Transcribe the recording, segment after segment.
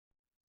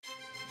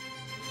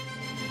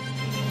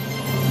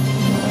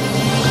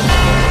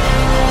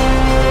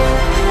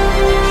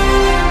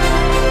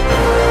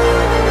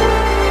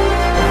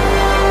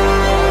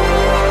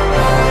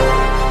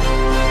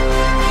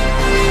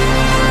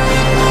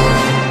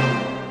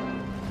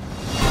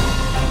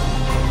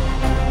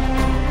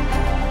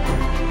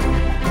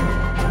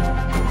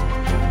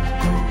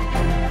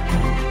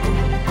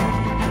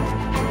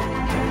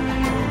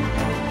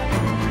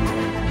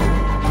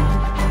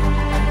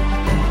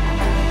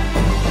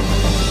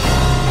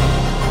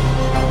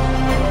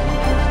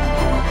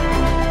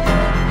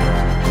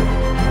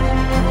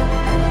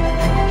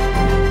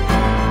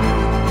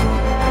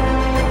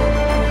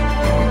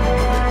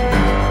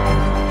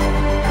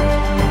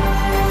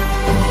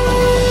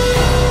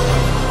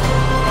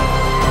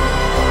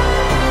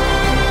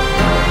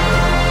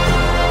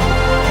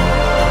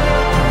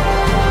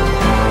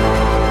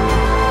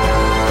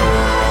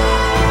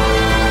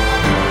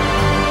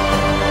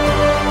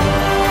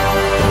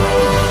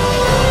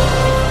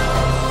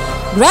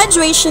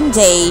Graduation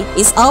Day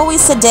is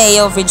always a day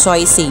of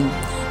rejoicing,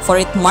 for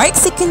it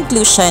marks a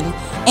conclusion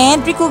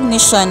and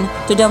recognition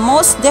to the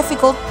most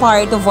difficult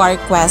part of our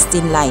quest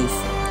in life.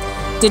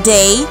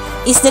 Today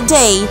is the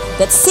day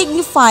that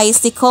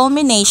signifies the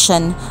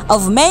culmination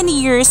of many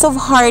years of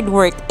hard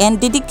work and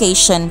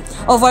dedication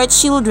of our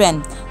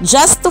children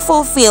just to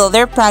fulfill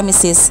their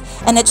promises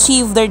and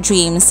achieve their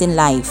dreams in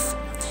life.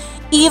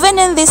 Even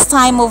in this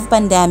time of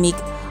pandemic,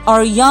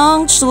 our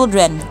young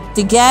children,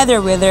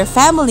 together with their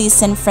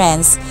families and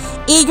friends,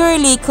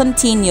 eagerly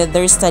continue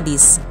their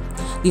studies.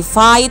 We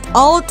fight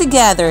all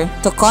together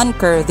to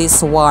conquer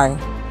this war.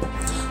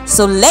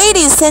 So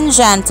ladies and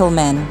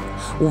gentlemen,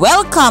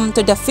 welcome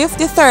to the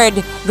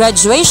 53rd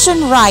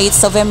Graduation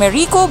Rites of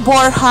Emerico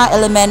Borja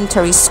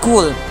Elementary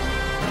School,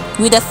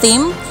 with the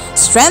theme,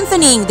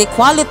 Strengthening the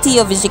Quality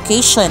of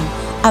Education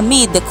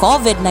Amid the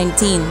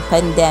COVID-19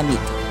 Pandemic.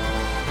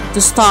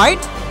 To start,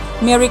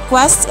 may I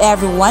request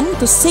everyone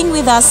to sing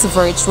with us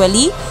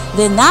virtually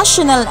the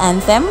national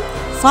anthem,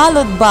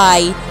 followed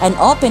by an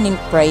opening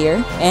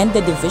prayer and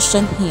the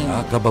division hymn.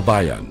 Mga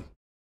kababayan,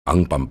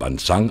 ang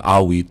pambansang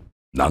awit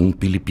ng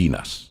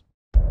Pilipinas.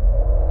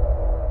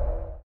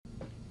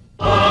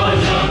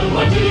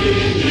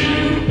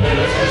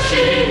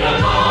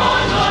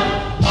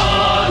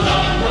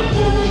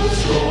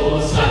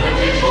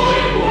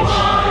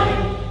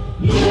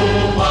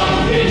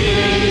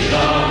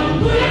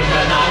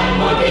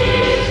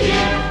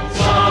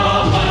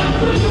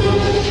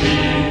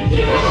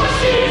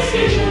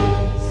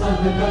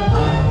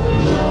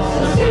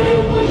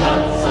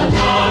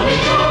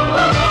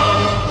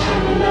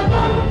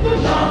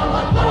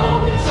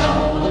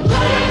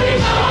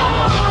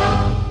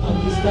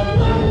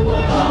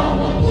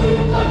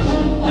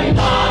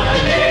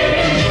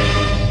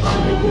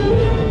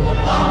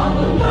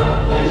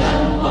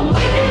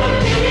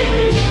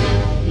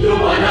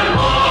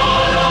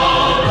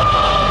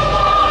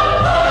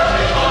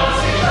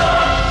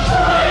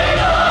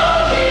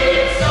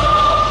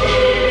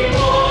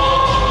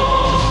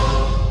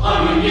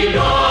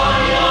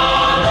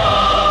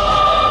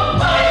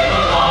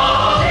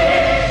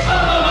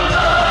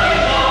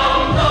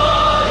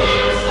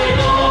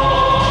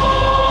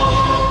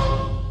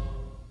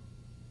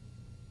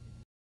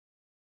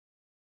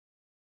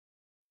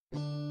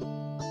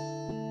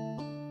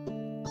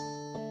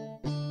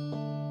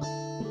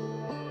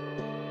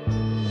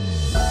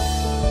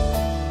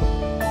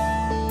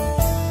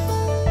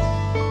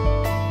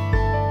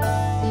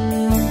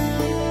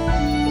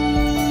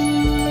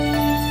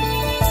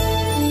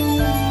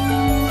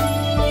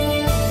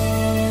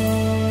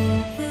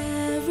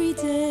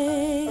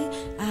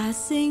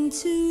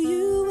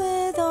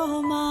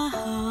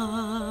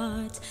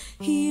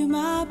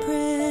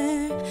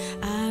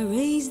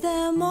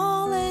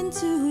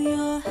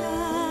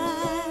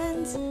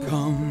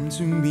 Come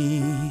to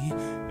me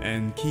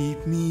and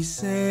keep me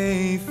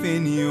safe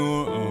in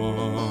your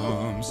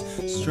arms.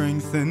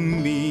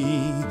 Strengthen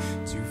me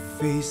to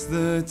face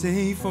the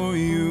day, for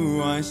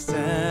you I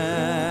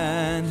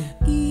stand.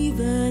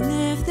 Even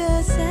if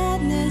the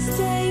sadness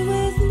stay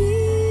with me,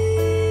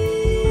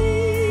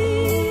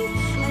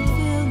 and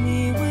fill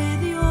me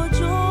with your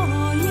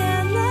joy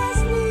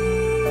endlessly.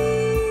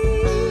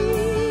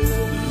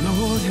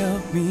 Lord,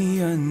 help me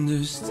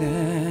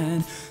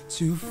understand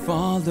to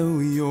follow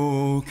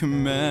your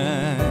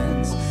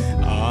commands.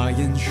 I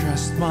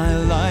entrust my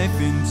life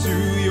into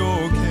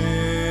your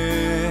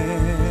care.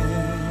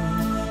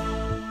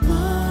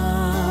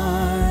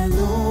 My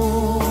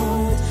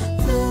Lord,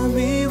 fill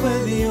me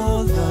with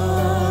your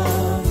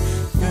love,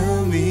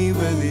 fill me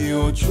with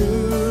your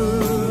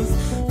truth,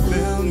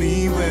 fill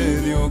me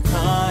with your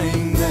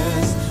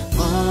kindness.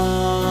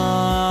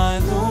 My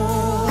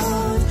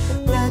Lord,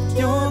 let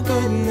your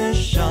goodness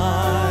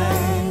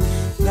shine,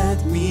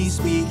 let me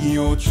speak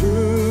your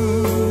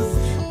truth,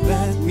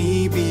 let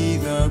me be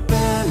the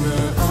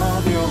bearer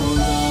of your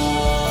love.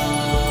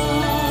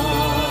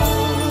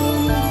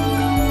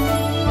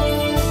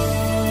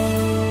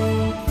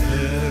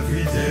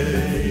 Every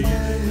day,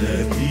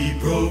 let me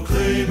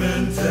proclaim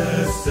and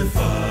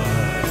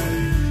testify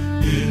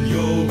in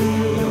your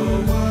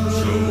word.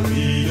 Show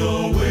me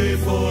your way,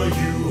 for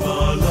you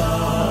are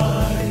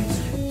light.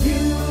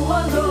 You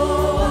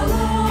alone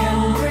can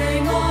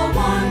bring all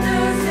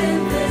wonders in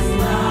this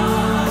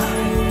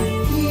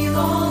life. Heal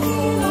all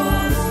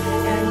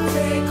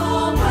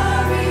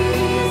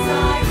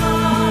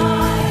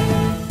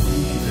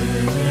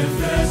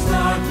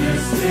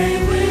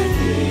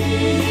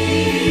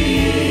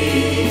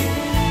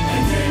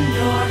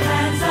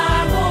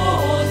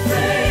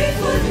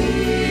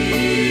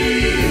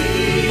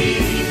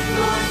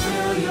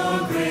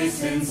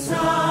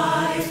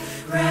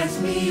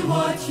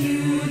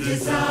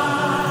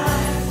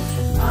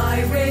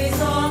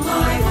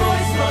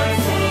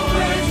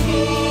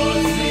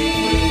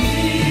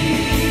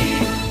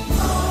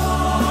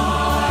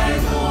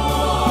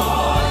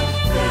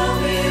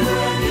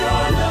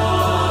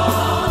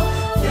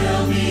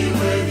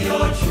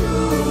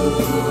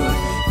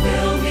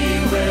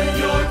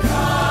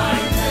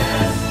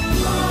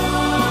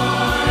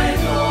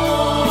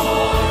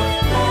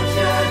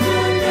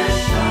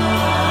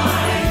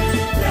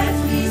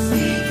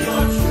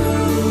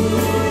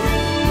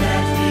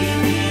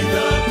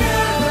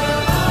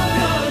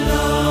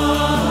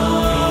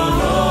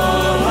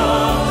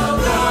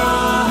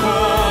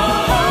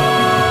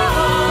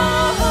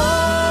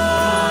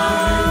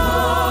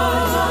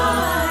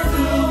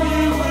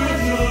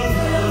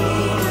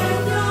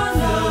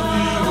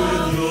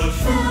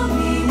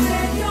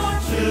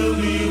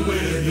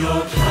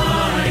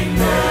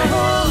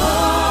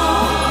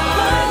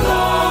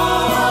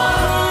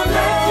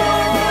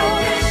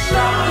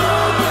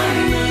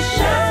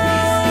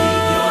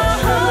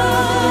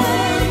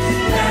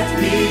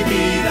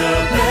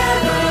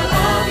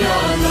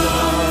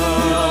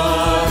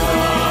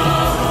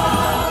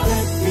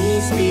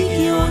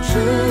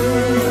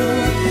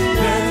true.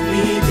 Let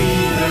me be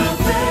the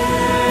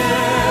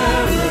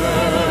bearer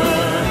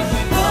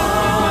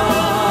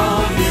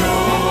of your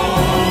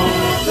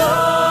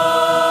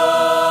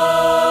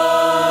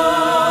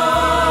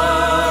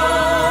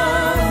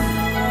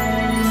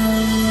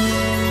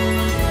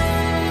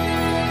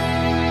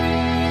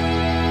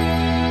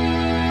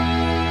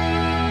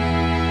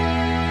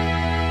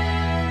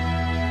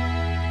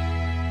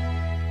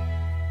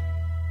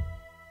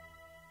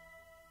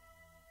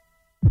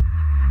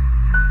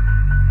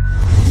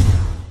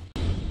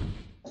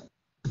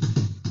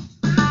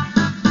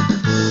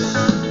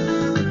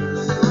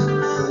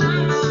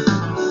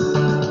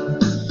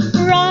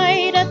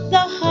Right at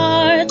the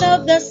heart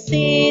of the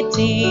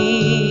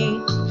city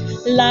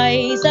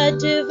lies a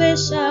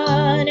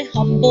division,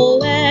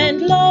 humble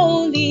and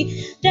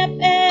lowly,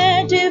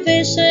 DepEd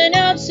division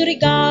of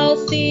Surigao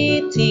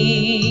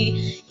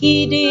City,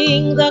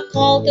 heeding the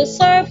call to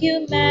serve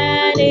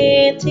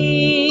humanity.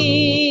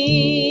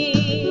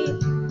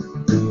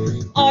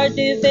 Our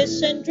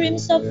division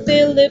dreams of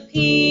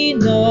Filipinos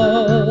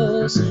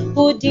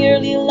who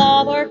dearly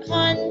love our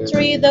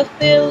country, the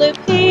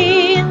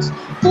Philippines,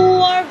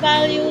 who are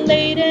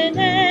value-laden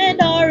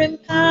and are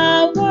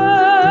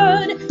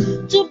empowered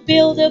to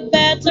build a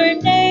better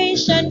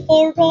nation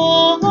for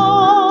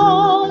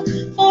all,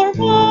 for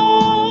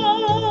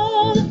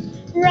all.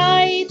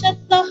 Right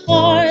at the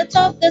heart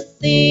of the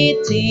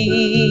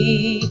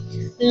city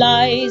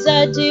lies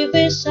a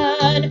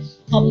division,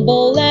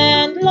 humble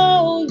and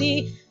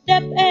lowly,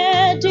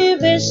 DepEd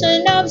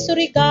division of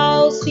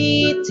Surigao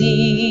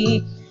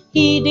City,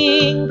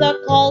 heeding the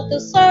call to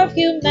serve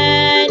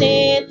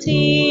humanity.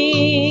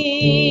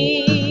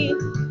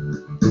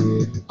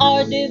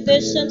 Our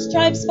division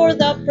strives for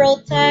the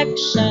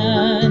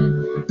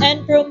protection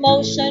and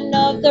promotion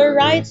of the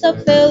rights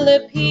of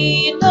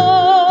Filipinos,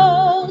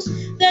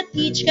 that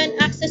each can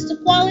access to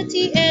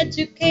quality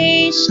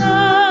education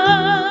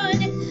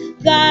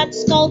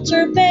that's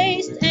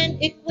culture-based and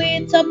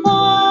equitable.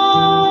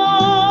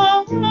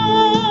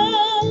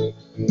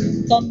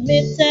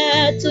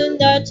 Committed to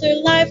nurture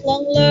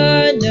lifelong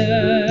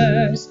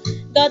learners,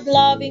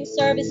 God-loving,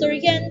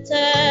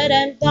 service-oriented,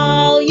 and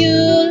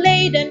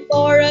value-laden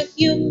for a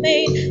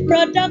humane,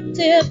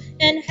 productive,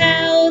 and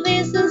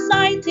healthy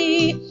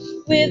society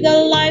with a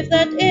life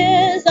that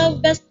is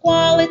of best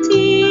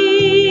quality.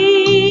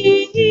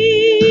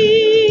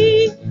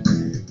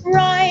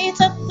 Right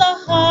at the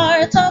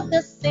heart of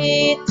the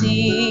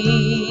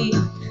city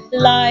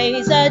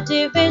lies a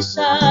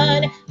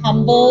division,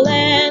 humble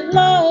and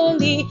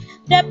lowly,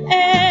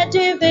 DepEd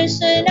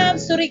division of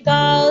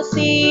Surigao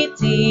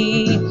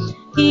City,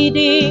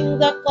 heeding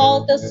the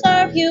call to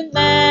serve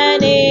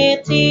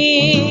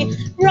humanity.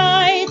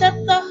 Right at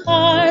the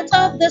heart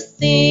of the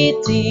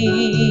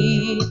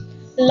city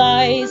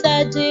lies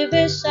a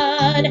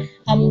division,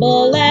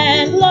 humble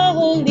and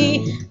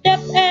lowly,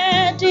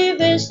 DepEd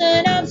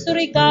division of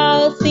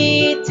Surigao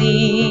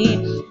City,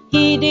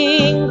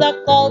 heeding the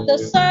call to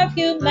serve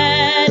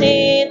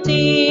humanity.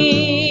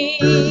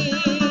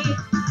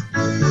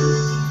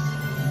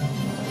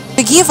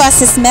 To give us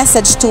his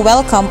message to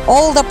welcome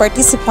all the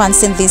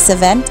participants in this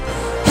event,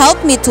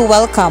 help me to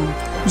welcome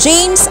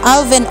James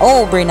Alvin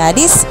O.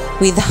 Bernadis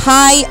with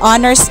High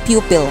Honors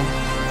Pupil.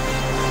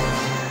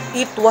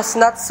 It was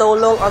not so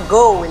long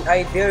ago when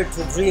I dared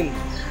to dream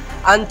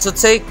and to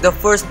take the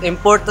first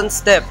important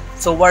step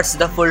towards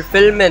the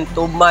fulfillment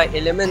of my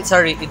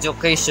elementary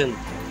education.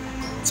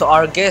 To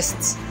our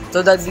guests,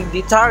 to the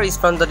dignitaries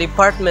from the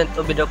Department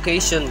of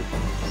Education,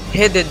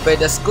 headed by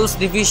the Schools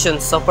Division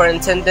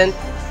Superintendent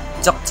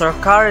Dr.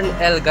 Karen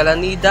L.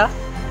 Galanida,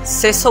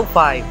 CESO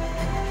 5,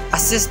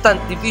 Assistant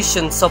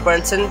Division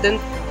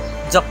Superintendent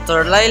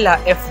Dr. Laila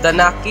F.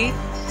 Danaki,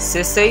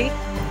 CESA,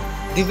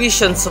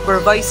 Division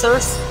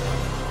Supervisors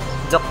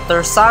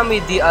Dr.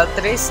 Sammy D.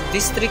 Altres,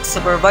 District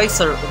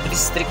Supervisor of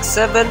District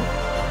 7,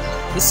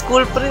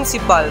 School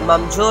Principal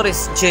Ma'am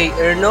Joris J.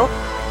 Erno,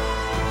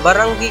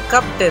 Barangay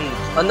Captain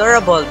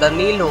Honorable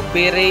Danilo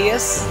P.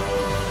 Reyes,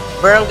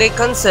 Barangay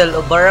Council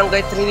of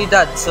Barangay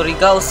Trinidad,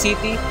 Surigao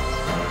City,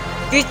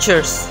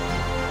 teachers,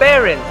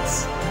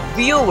 parents,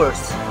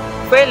 viewers,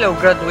 fellow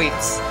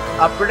graduates,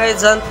 a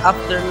pleasant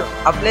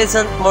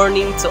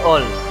morning to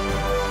all.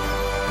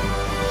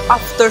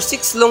 After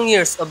 6 long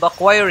years of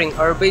acquiring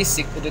our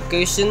basic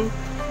education,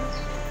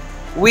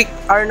 we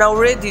are now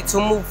ready to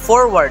move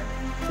forward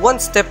one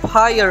step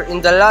higher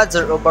in the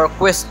ladder of our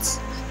quests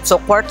to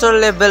quarter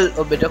level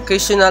of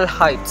educational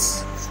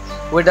heights.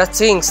 With the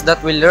things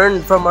that we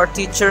learned from our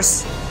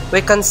teachers,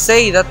 we can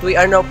say that we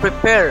are now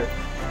prepared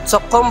to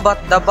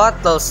combat the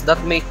battles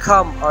that may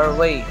come our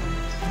way.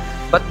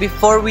 But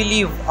before we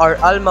leave our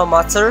alma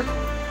mater,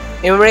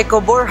 Emerico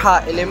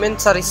Borja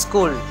Elementary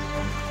School,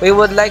 we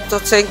would like to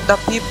thank the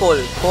people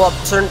who have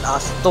turned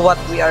us to what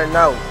we are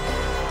now.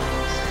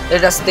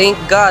 Let us thank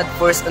God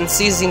for His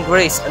unceasing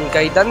grace and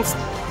guidance,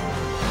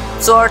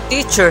 to our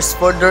teachers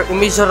for their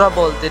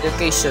immeasurable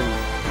dedication,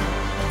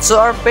 to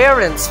our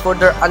parents for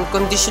their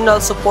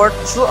unconditional support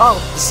throughout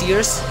these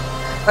years,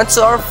 and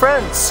to our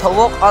friends who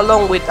walk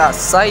along with us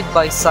side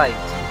by side.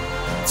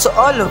 To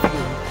all of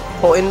you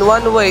who in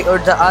one way or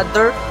the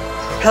other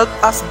help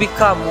us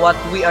become what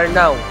we are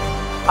now,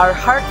 our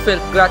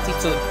heartfelt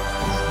gratitude.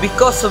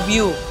 Because of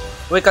you,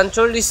 we can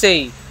truly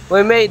say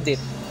we made it.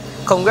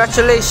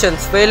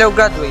 Congratulations, fellow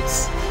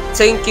graduates.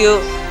 Thank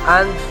you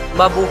and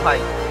mabuhay.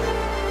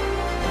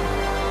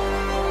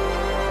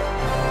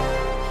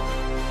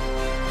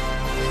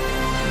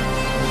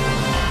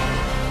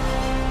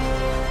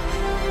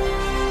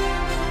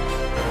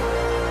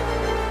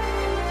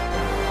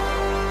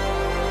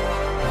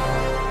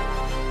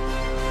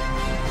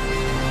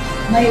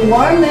 My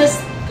warmest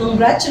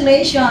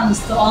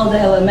congratulations to all the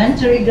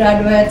elementary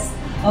graduates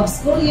of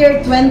school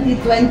year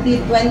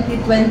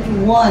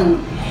 2020-2021,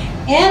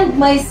 and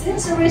my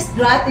sincerest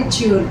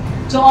gratitude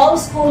to all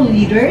school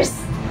leaders,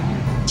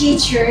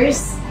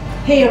 teachers,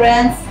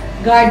 parents,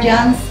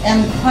 guardians,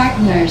 and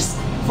partners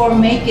for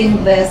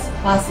making this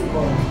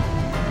possible.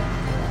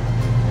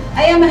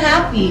 I am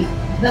happy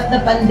that the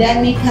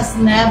pandemic has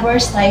never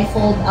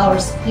stifled our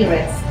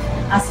spirits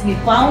as we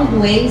found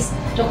ways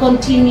to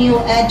continue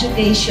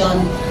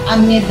education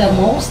amid the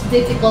most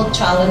difficult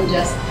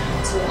challenges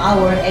to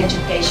our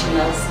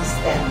educational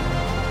system.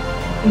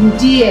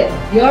 Indeed,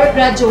 your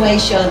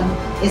graduation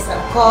is a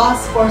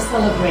cause for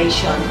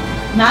celebration,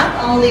 not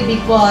only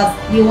because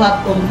you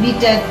have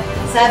completed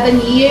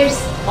 7 years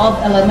of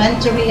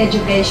elementary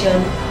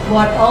education,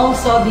 but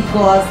also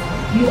because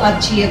you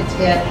achieved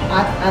it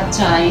at a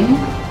time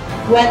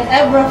when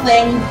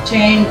everything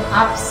turned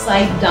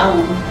upside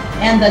down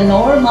and the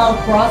normal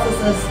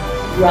processes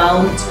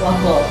ground to a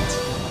halt.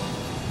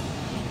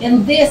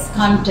 In this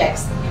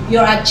context,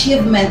 your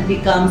achievement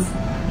becomes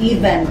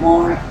even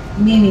more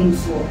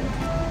meaningful.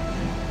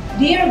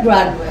 Dear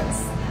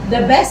graduates,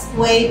 the best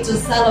way to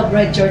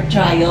celebrate your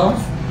triumph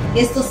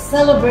is to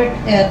celebrate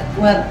it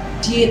with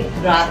deep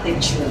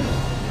gratitude.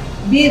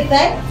 Be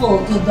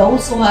thankful to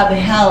those who have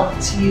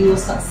helped you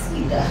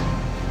succeed.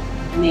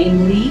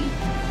 Namely,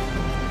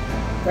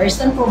 first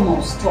and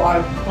foremost, to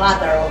our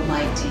Father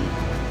Almighty,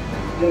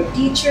 your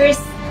teachers,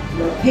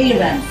 your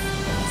parents,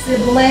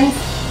 siblings,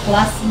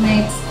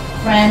 classmates,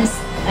 friends,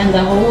 and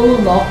the whole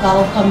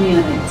local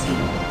community.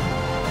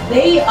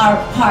 They are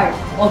part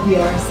of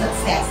your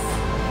success.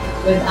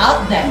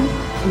 Without them,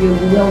 you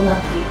will not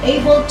be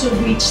able to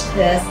reach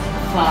this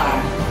far.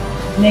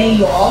 May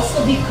you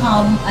also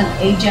become an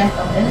agent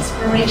of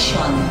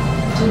inspiration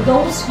to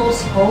those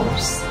whose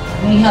hopes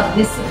may have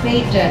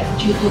dissipated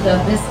due to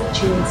the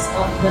vicissitudes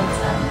of the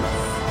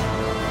times.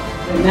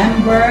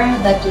 Remember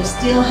that you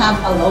still have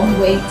a long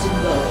way to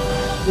go.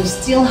 You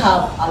still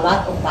have a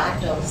lot of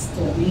battles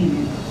to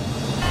win.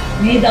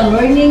 May the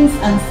learnings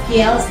and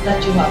skills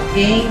that you have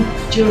gained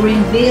during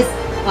these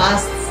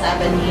past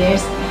 7 years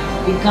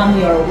become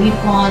your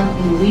weapon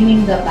in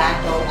winning the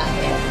battle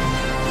ahead.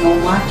 No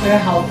matter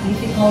how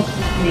difficult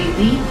it may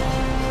be,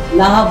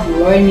 love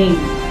learning,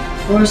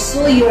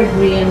 pursue your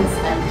dreams,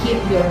 and keep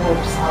your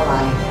hopes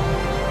alive.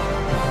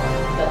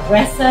 The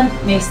present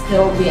may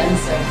still be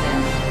uncertain,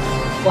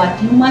 but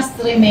you must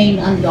remain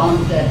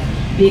undaunted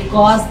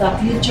because the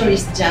future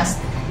is just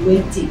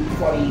waiting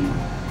for you.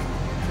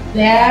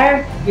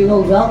 There, you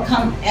will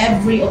welcome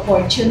every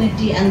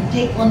opportunity and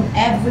take on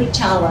every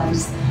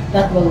challenge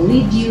that will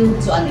lead you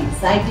to an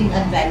exciting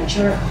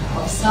adventure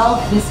of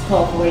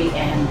self-discovery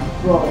and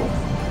growth.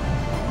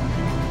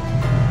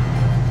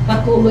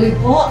 Patuloy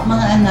po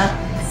mga anak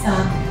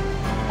sa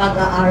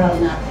pag-aaral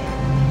natin.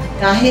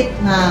 Kahit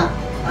na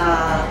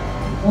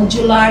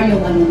modular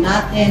yung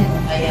natin, o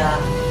kaya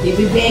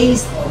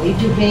TV-based o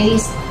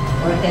radio-based,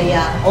 or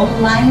kaya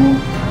online,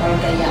 or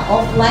kaya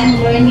offline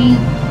learning,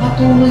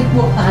 patuloy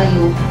po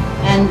tayo,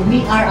 and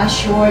we are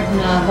assured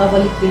na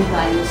babalik din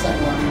tayo sa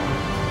normal.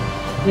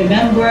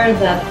 Remember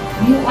that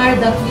you are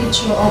the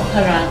future of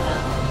Caraga.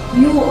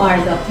 You are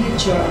the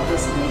future of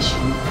this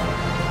nation.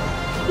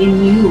 In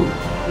you,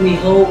 we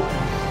hope.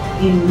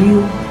 In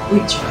you,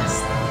 we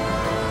trust.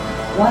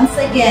 Once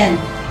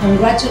again,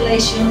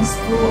 congratulations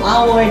to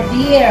our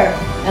dear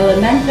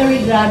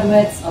elementary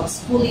graduates of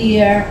school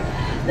year,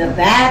 the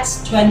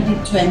batch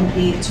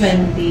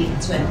 2020-2021.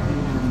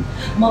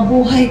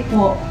 Mabuhay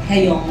po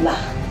kayong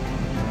lahat.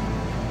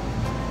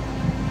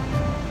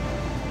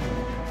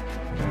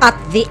 At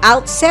the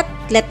outset,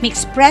 let me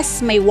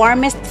express my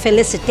warmest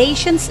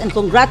felicitations and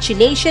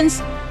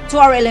congratulations to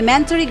our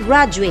elementary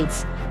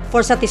graduates for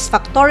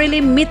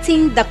satisfactorily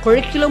meeting the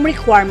curriculum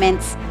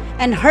requirements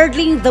and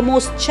hurdling the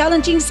most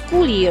challenging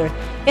school year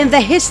in the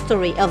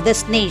history of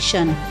this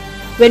nation,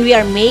 when we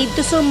are made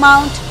to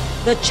surmount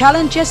the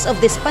challenges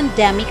of this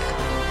pandemic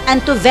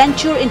and to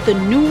venture into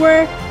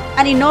newer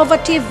and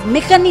innovative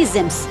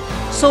mechanisms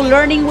so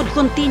learning would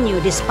continue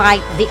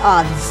despite the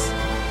odds.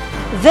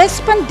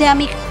 This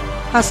pandemic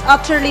has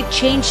utterly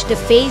changed the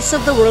face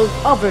of the world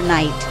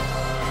overnight,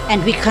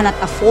 and we cannot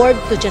afford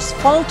to just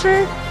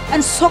falter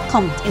and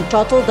succumb in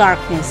total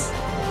darkness.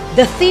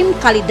 The theme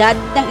kalidad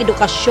ng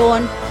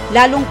edukasyon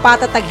lalong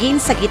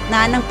patatagin sa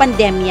gitna ng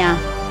pandemya,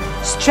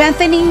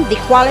 strengthening the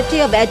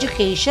quality of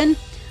education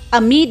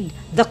amid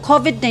the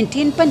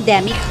COVID-19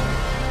 pandemic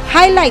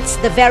highlights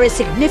the very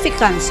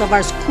significance of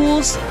our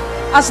schools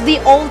as the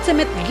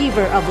ultimate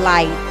giver of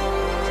light.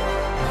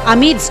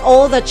 Amidst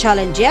all the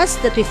challenges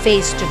that we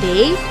face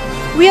today,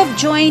 we have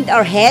joined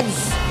our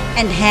heads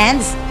and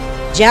hands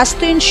just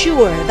to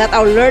ensure that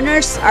our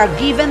learners are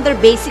given their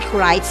basic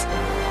rights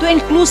to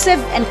inclusive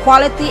and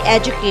quality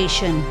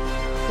education,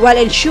 while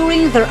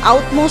ensuring their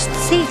utmost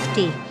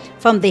safety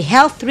from the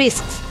health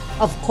risks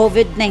of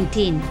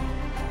COVID-19.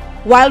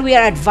 While we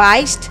are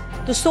advised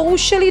to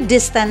socially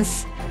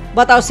distance,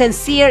 but our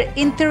sincere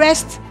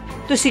interest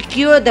to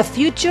secure the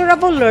future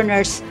of our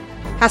learners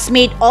has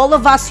made all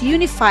of us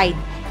unified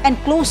and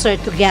closer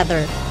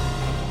together.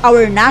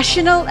 Our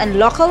national and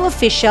local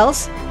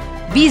officials,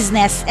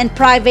 business and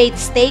private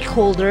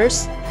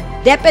stakeholders,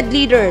 DepEd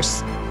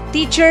leaders,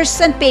 teachers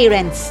and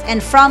parents,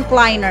 and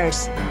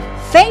frontliners,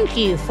 thank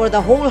you for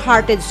the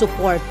wholehearted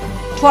support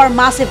to our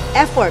massive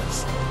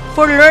efforts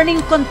for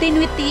learning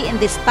continuity in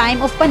this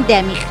time of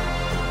pandemic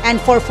and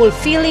for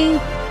fulfilling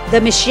the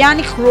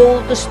messianic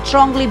role to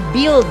strongly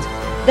build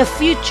the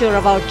future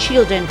of our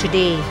children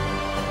today.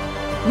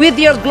 With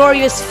your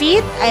glorious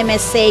feat, I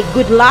must say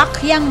good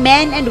luck, young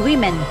men and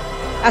women,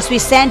 as we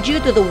send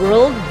you to the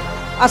world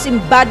as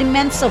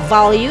embodiments of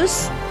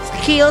values,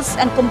 skills,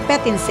 and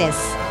competences.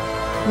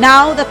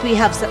 Now that we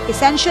have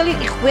essentially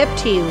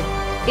equipped you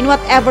in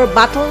whatever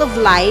battle of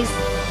life,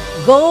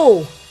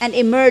 go and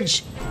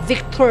emerge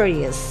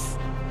victorious.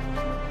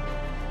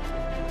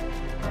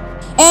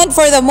 And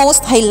for the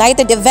most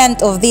highlighted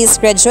event of this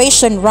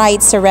graduation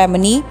rites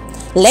ceremony,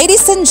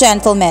 ladies and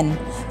gentlemen,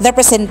 the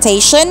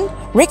presentation,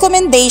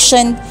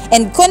 recommendation,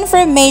 and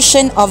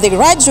confirmation of the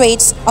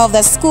graduates of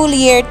the school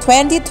year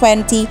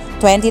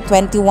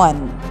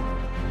 2020-2021.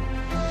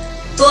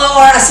 To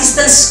our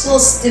Assistant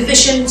Schools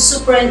Division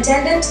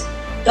Superintendent,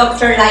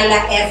 Dr.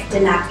 Laila F.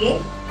 Denake.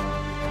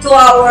 To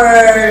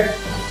our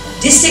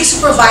District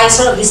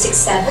Supervisor of District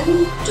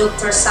 7,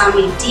 Dr.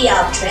 Sammy D.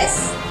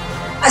 Altres.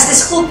 As the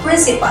school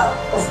principal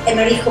of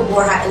Emerico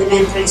Borja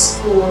Elementary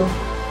School,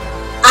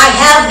 I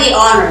have the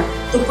honor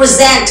to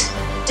present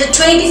the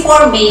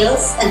 24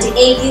 males and the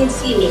 18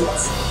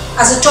 females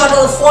as a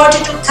total of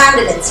 42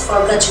 candidates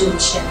for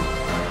graduation.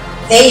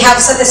 They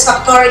have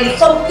satisfactorily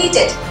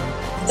completed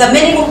the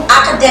minimum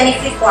academic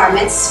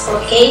requirements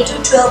for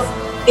K-12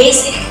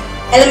 basic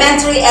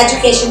elementary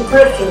education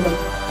curriculum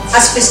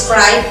as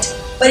prescribed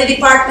by the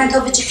Department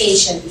of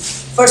Education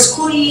for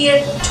school year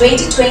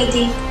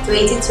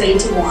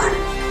 2020-2021.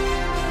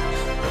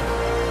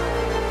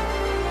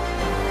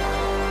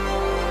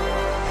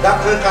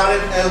 Dr.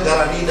 Karen L.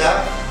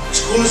 Garanida,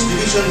 Schools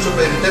Division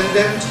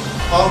Superintendent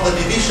of the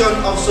Division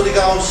of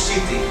Surigao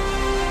City,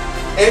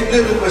 ably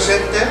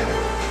represented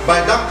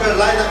by Dr.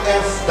 Laila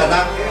F.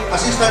 Danake,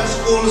 Assistant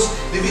Schools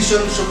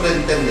Division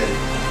Superintendent.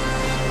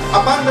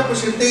 Upon the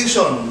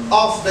presentation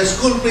of the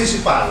school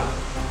principal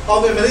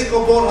of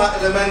Emerico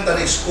Borja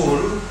Elementary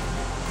School,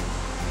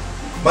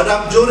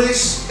 Madam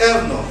Juris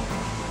Erno,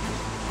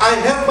 I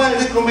hereby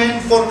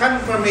recommend for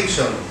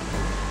confirmation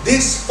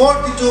these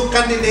 42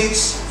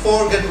 candidates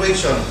for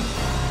graduation,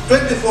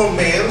 24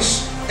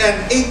 males and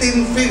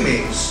 18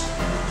 females,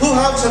 who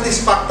have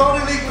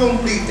satisfactorily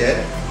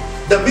completed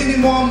the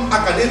minimum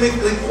academic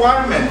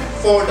requirement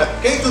for the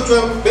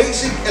K-12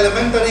 basic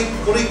elementary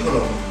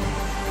curriculum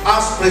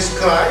as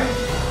prescribed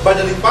by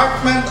the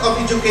Department of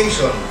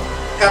Education,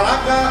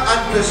 Caraga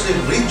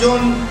Administrative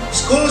Region,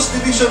 Schools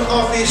Division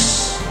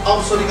Office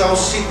of Surigao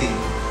City,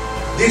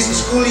 this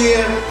school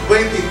year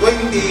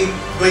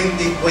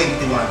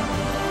 2020-2021.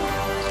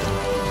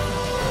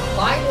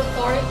 By the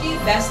authority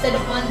vested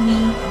upon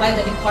me by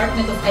the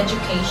Department of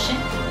Education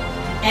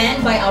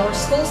and by our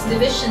Schools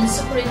Division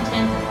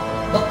Superintendent,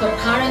 Dr.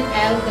 Karen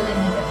L.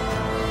 Galanida,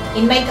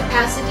 in my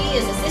capacity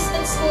as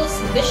Assistant Schools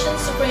Division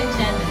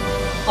Superintendent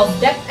of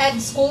DepEd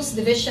Schools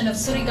Division of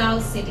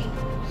Surigao City,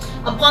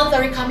 upon the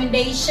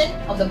recommendation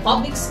of the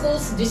Public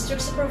Schools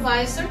District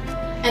Supervisor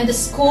and the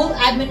school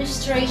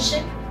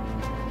administration,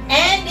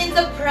 and in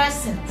the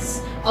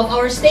presence of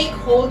our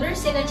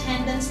stakeholders in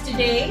attendance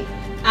today,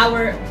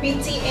 our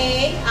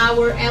PTA,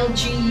 our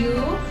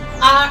LGU,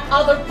 our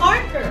other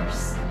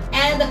partners,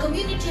 and the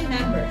community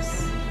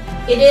members.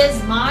 It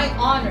is my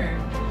honor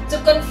to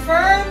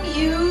confirm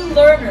you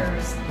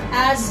learners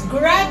as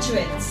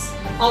graduates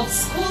of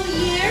school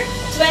year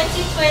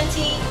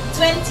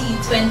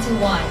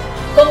 2020-2021.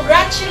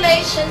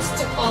 Congratulations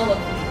to all of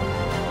you.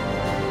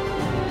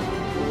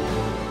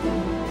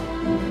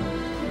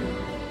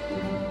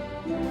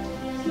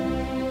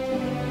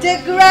 The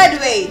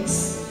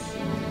graduates.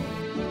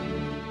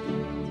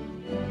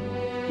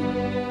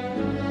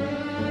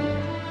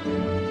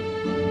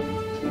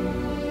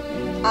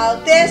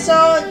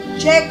 Alteso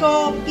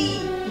Checo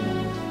P.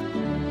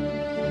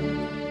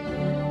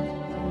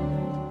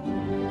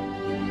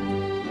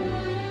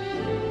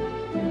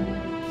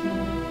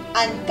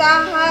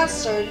 Ancaja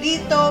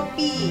Solito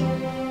P.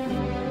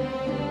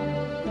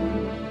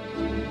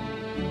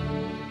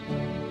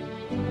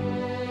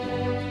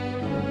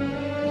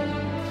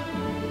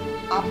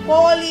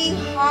 Apoli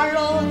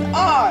Harold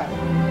R.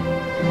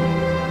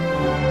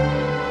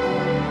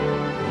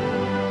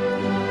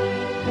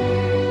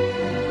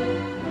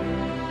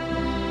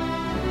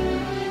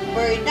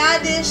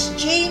 Bernades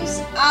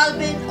James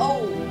Alvin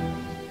O.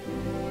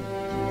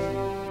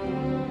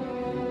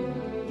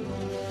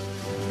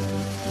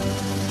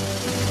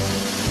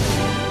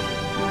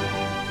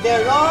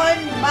 Deron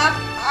Mac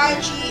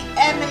RG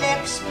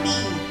Emelex P.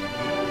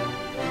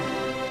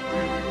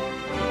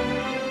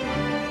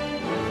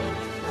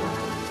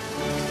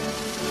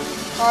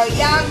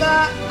 Caryaga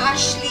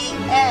Ashley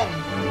M.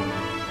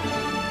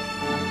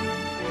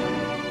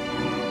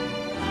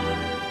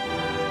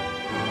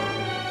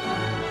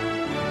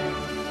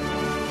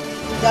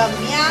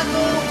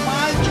 Damiano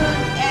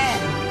Marjon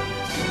N.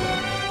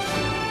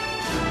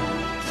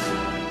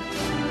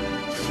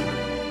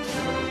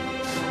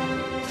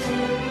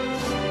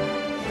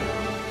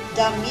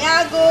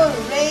 Damiago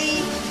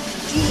Ray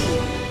D.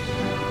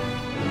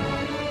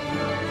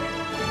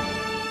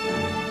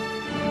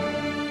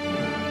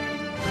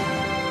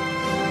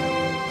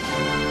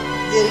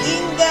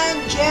 Dilingan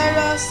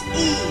Jeros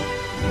E.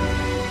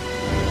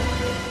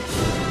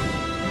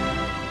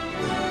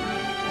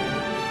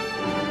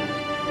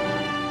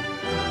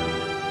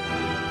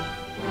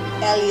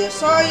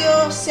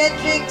 Eliosorio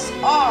Cedrix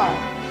R.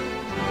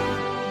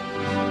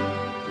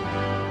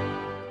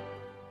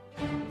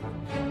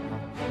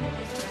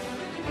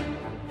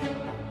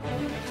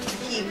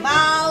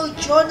 Himao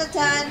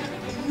Jonathan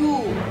Yu.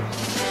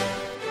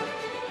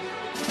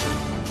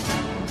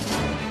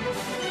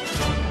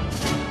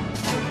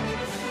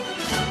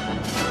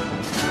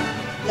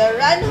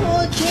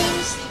 Laranjo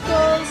James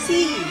Nicole C.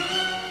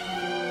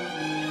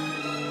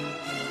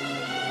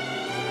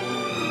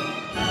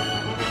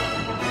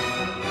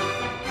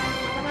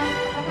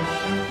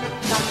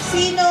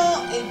 Maxino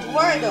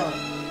Eduardo.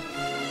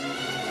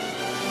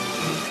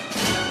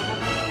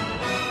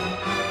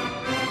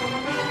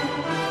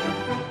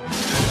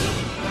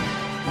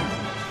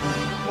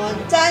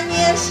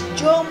 Montañez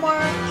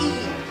Jomar E.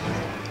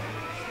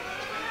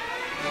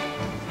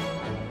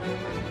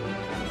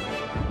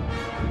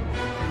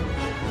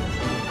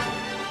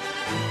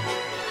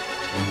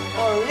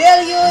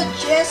 Aurelio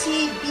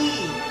Jesse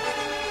B.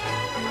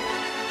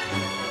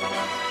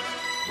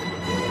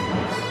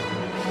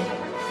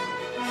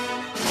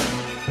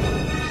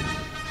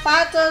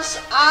 Patos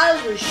Al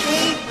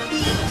Rushay B.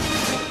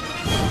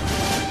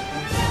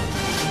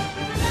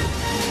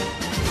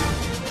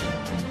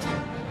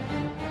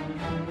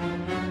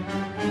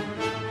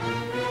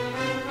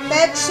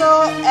 Petso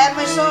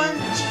Emerson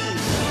G.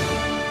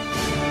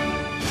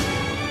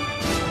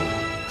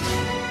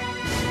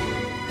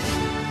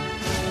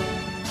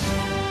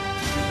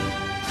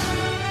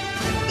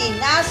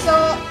 Pinaso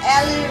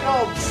Ellie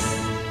Robes.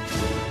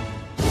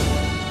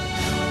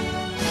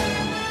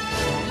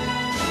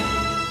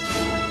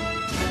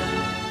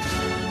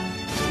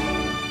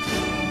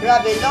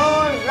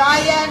 Rabelor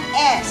Ryan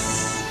S.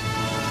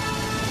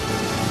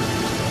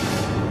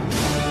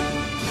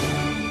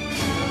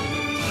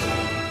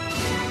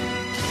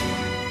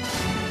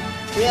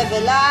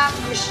 Revela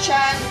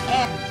Christian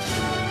M.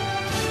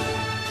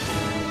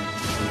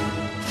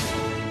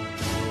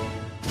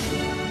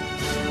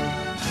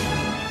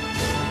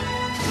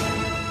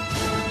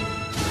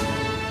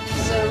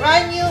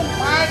 Serranio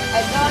Mark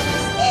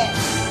Adonis S.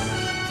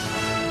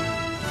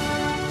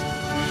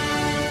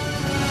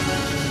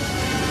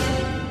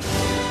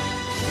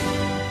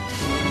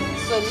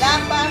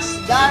 Solapas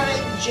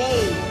Darren J.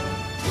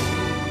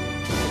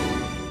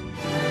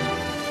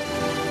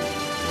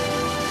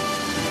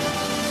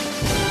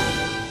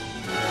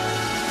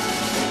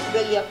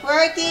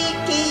 Villafuerte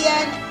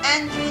Kian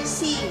Andrew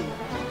C.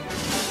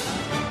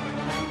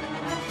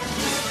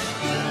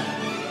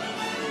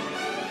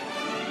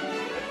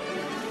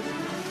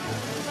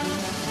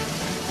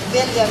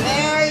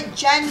 Villamer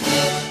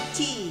Janvik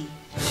T.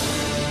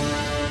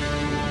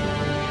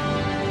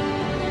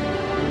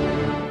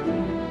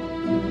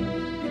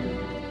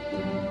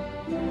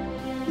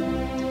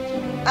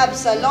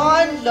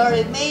 Absalon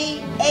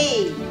Lorime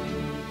A.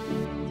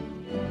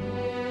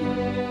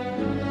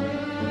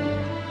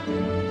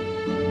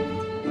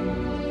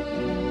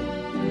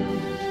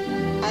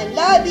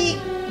 Alabi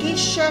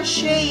Gisha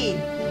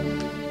Shane.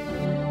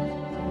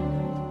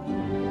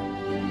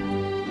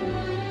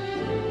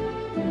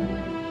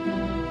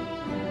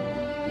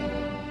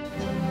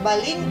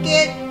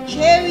 Balingkit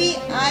Cherry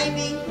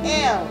Ivy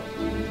L.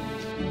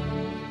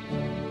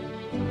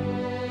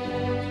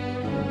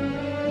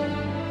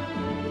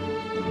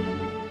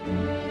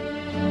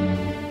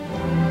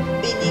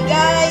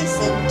 Binigay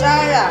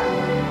Santara.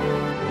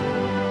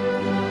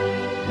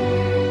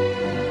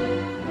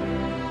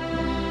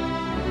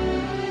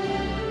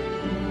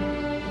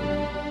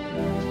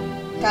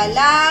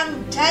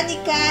 Kalang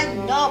Danica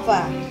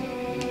Nova.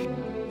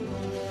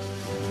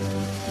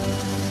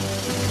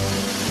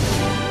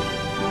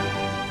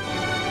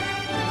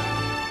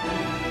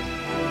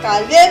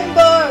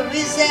 Kalimbo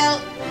Rizel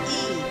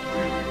E.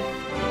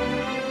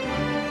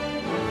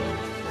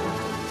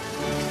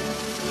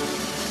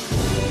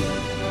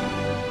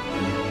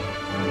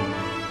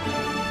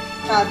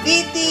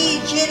 Cavite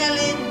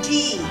Jeneline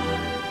D.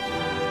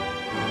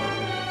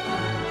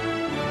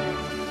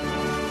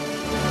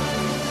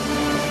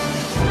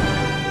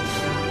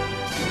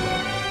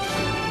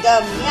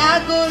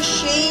 Damiago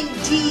Shane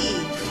D.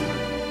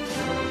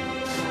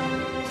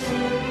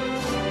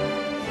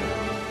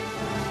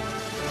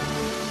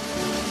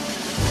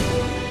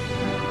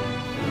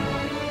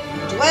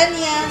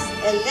 Dueñas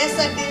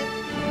Elizabeth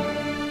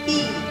P.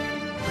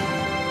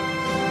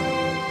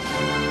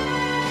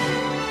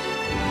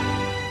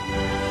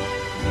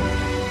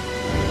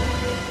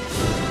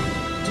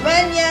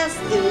 Dueñas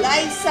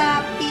Eliza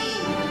P.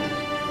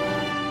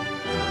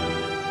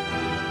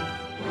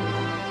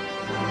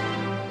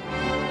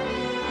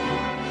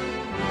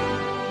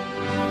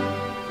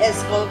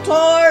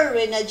 Escultor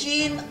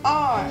Renagine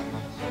R.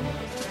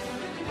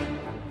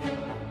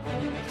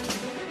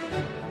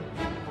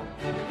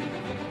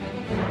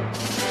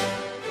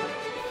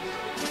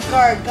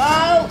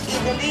 Gargao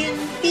Idalin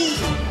P.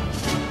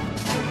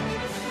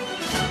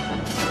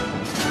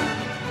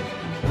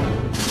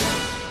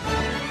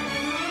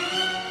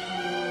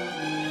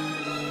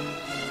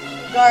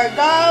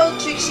 Gargao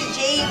Trixie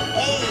Jane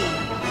A.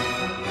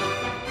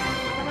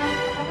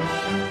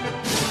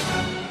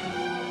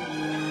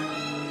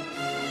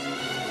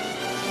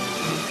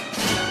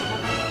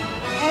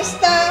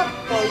 Hesta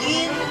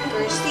Pauline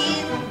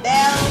Christine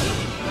Bell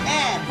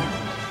M.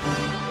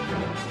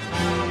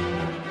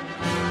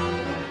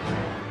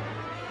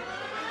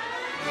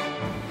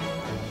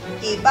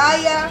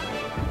 Ibaya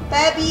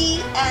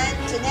Pebi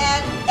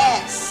Antoinette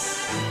S.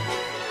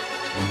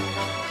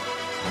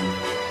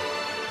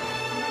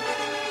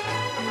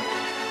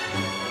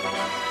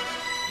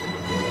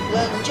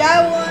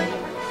 Lonjawan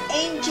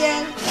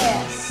Angel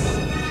S.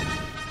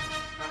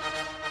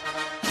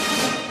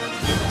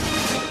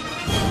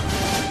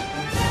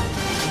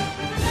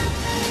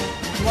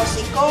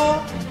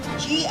 Mosiko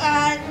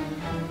Gian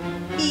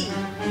P.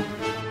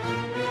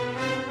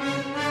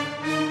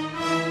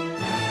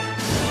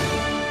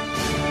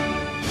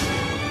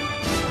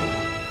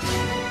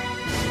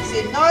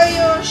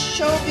 Senorio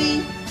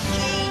Shobi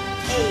Jane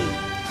A.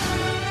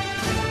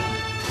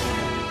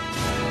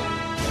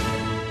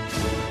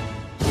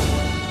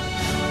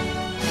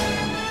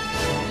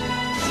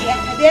 The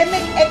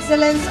Academic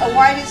Excellence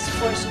Awards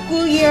for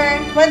school year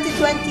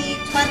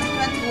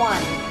 2020-2021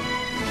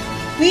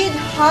 with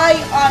high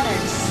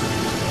honors: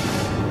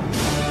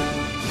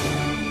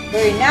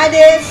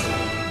 Bernades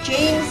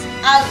James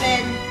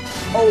Alvin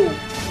O.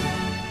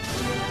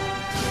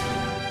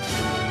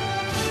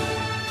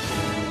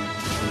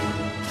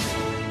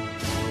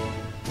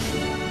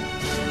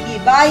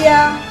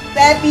 Ibaya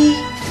Pebi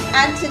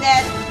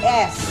Antoinette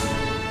S.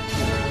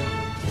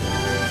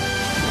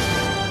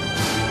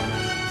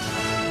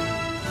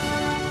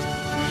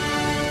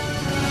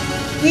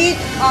 With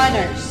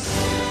honors: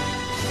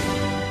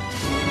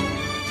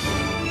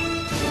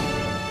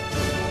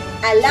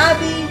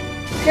 Alabi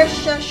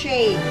Krishna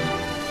Shane,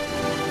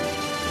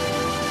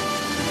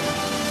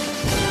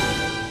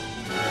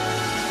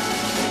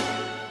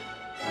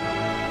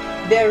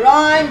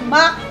 Beron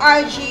Mac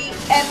RG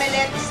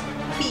Emelex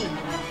P.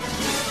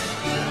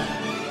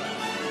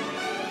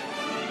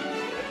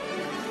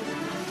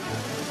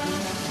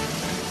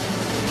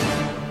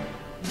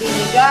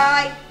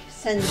 Binigay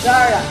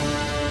Sanzara,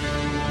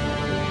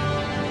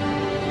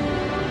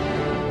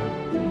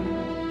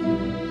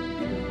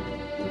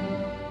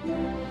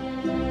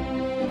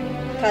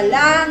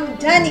 Kalang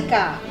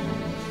Danica,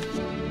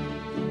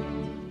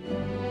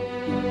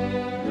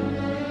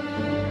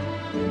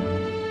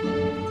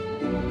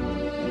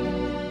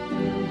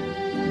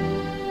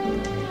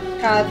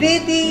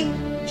 Cavite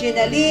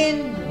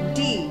Ginaline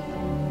D.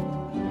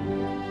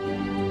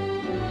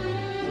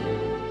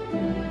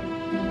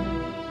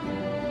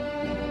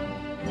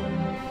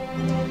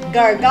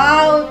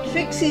 Gargao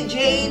Trixie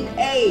Jane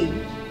A.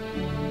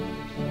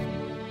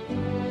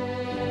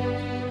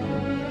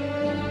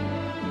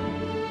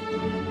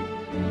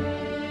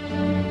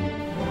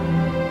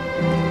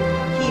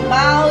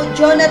 Himao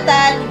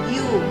Jonathan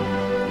Yu.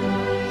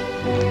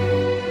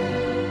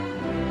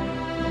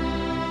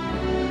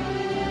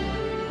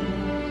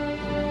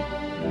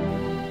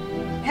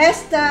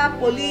 Hesta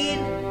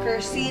Pauline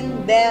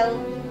Kirsten Bell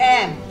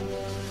M.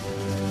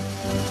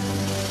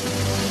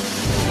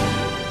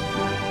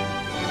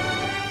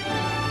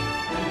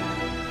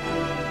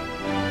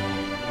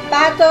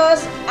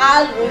 Patos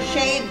Al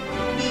Rushaid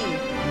B.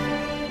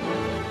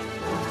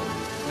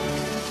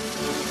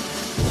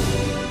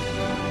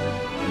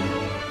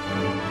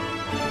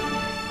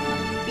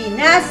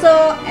 Pinaso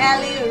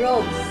Ali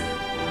Rose.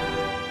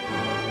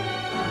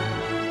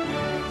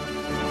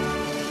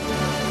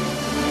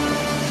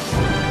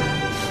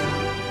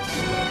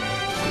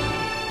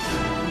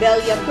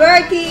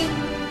 Belyaperti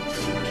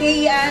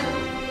Kayan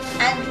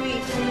Andrew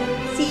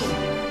C.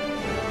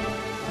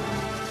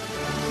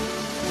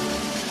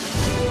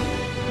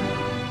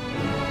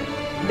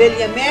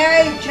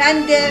 Belyamer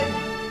Jandev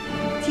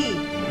T.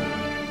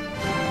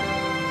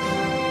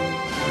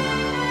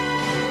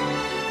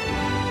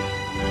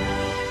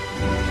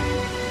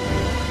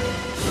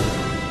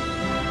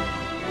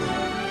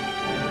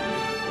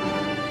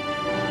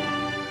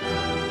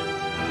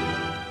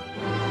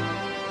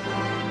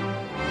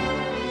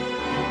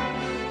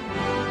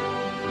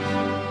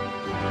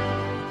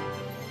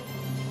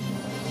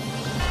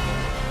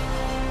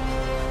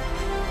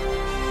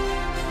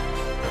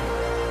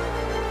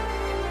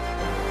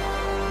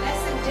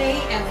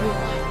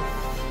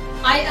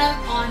 I am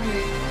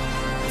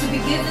honored to be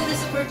given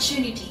this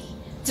opportunity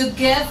to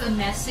give a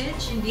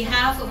message in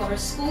behalf of our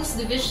school's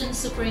Division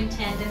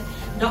Superintendent,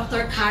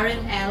 Dr.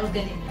 Karen L.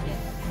 Galinida.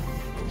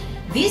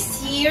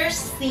 This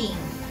year's theme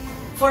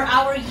for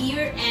our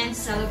year-end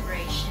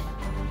celebration,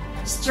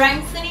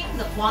 Strengthening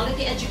the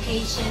Quality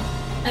Education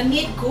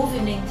Amid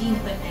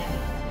COVID-19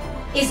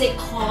 Pandemic, is a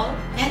call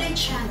and a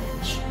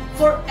challenge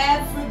for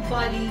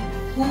everybody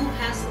who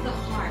has the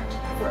heart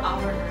for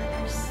our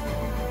learners.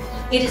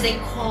 It is a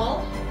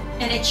call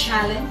and a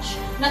challenge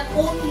not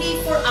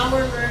only for our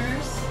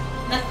learners,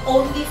 not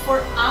only for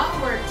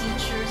our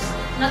teachers,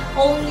 not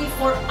only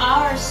for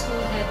our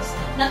school heads,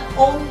 not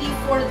only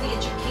for the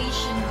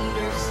education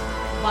leaders,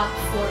 but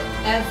for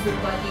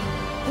everybody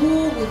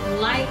who would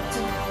like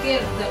to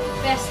give the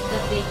best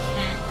that they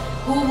can,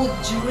 who would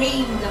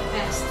dream the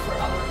best for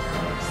our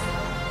learners.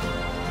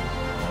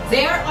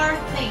 There are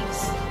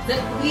things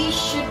that we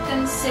should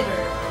consider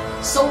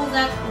so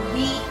that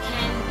we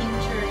can in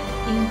turn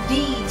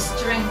indeed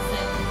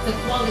strengthen the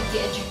quality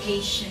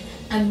education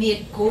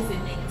amid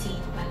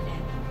COVID-19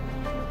 pandemic.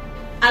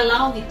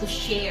 Allow me to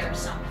share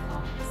some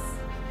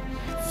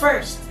thoughts.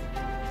 First,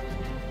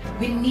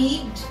 we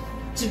need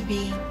to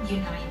be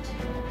united.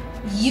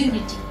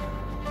 Unity.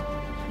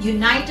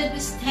 United we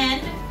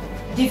stand,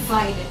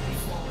 divided we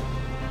fall.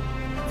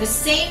 The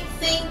same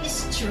thing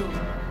is true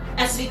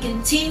as we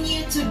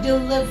continue to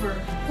deliver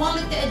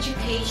quality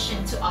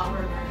education to our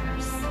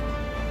learners.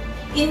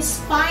 In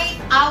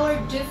spite our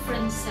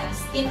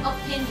differences in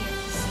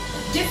opinions,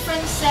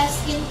 differences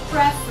in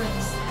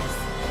preferences,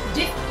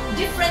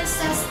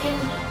 differences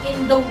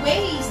in the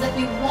ways that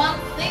we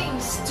want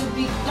things to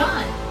be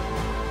done,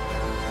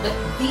 but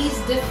these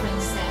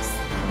differences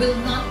will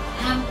not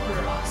hamper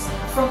us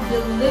from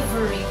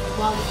delivering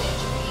quality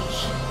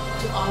education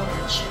to our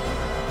children.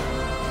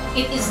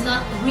 It is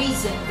not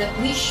reason that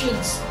we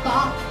should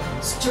stop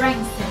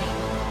strengthening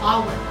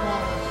our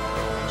quality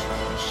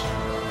education.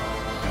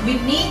 We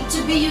need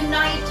to be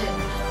united.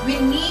 We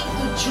need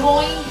to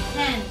join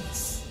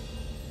hands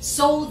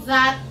so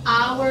that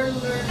our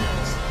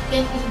learners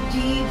can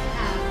indeed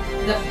have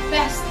the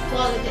best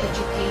quality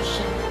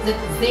education that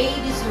they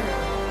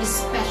deserve,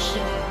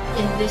 especially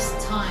in this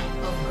time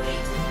of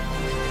great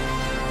need.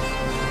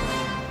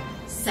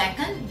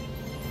 Second,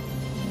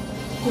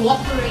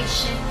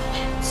 cooperation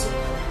and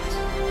support.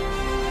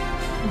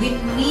 We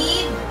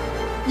need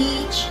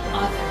each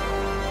other.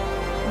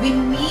 We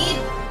need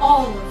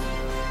all of you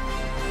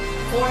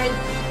for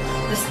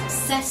the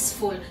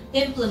successful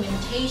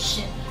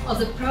implementation of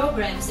the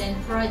programs and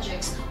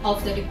projects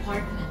of the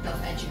Department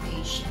of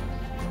Education.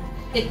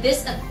 It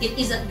is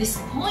at this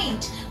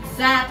point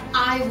that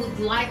I would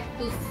like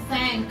to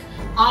thank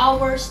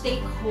our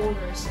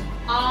stakeholders,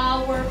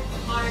 our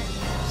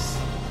partners,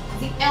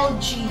 the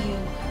LGU,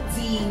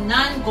 the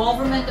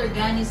non-government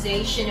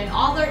organization and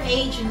other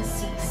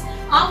agencies,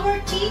 our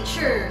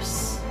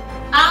teachers,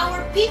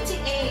 our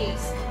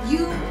PTAs.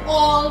 You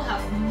all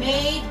have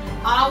made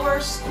our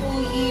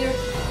school year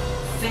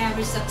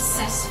very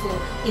successful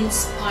in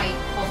spite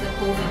of the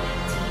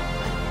COVID-19.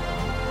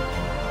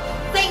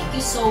 Thank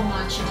you so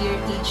much, dear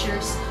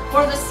teachers,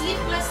 for the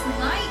sleepless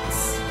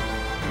nights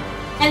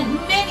and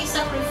many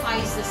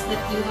sacrifices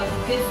that you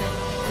have given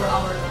for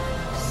our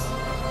learners.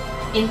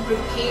 In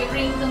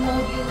preparing the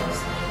modules,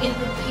 in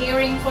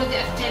preparing for the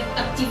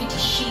activity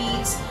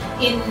sheets,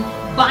 in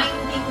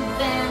binding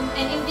them,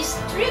 and in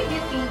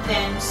distributing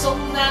them so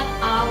that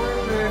our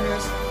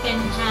learners can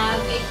have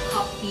a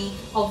copy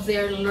of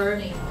their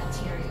learning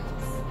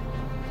materials.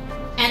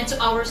 And to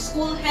our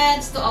school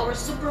heads, to our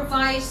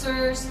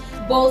supervisors,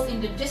 both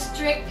in the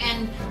district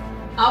and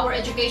our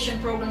education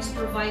program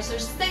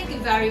supervisors, thank you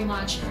very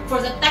much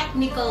for the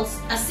technical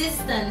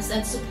assistance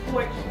and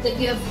support that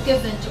you have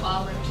given to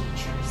our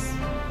teachers.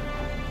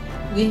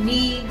 We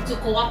need to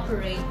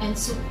cooperate and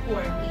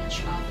support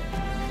each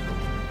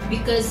other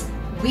because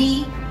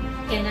we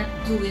cannot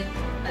do it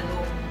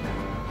alone.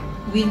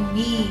 We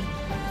need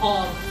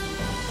all of you.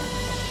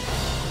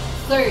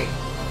 Third,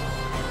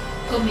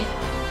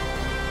 commitment.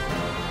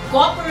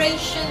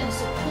 Cooperation and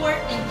support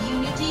and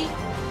unity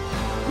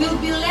will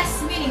be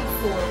less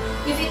meaningful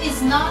if it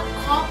is not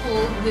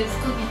coupled with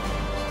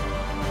commitment.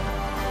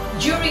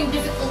 During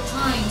difficult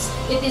times,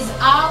 it is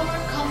our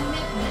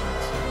commitment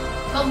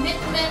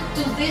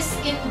to this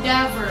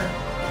endeavor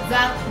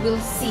that will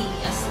see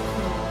us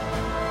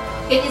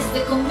through. It is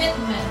the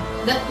commitment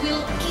that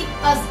will keep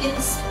us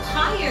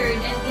inspired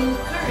and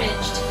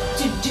encouraged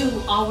to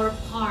do our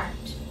part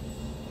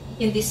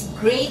in this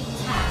great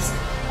task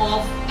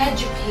of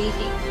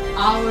educating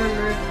our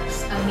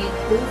learners amid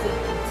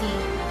COVID-19.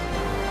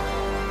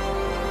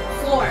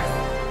 Fourth,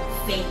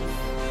 faith.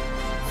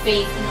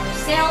 Faith in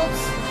ourselves,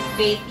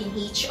 faith in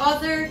each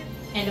other,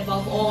 and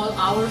above all,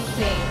 our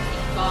faith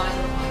in God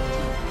Almighty.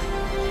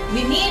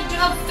 We need to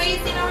have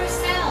faith in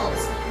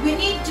ourselves. We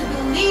need to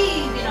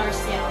believe in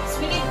ourselves.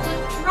 We need to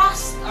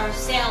trust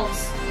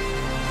ourselves.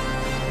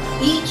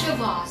 Each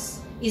of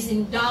us is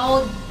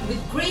endowed with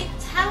great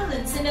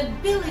talents and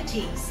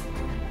abilities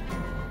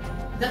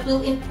that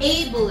will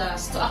enable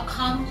us to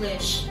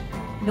accomplish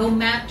no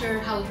matter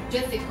how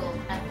difficult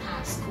a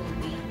task will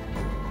be.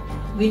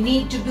 We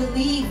need to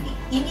believe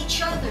in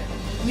each other.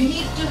 We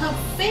need to have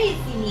faith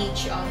in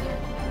each other,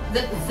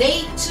 that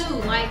they too,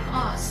 like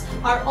us,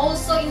 are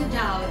also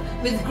endowed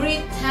with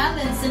great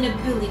talents and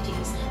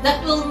abilities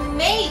that will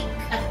make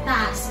a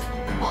task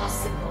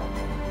possible.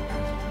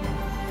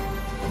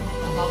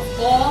 Above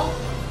all,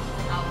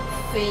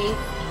 our faith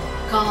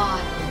in God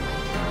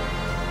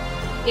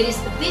Almighty. It is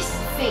this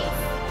faith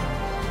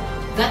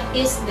that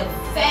is the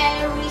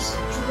very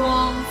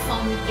strong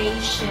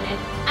foundation and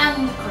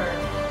anchor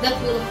that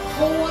will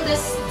hold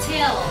us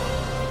still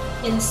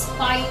in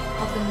spite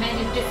of the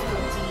many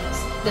difficulties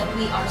that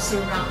we are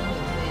surrounded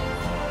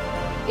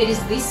with. It is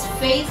this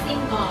faith in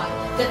God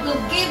that will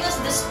give us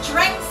the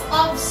strength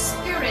of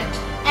spirit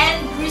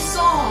and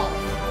resolve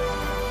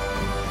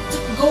to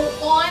go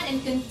on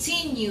and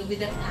continue with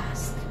the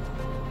task.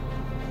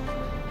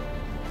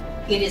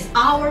 It is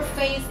our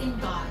faith in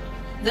God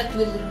that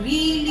will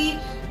really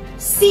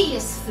see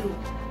us through,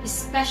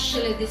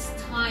 especially this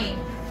time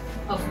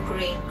of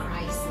great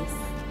crisis.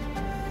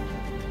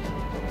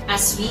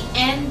 As we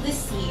end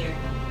this year,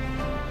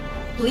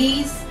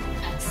 please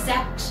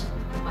accept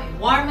my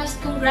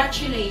warmest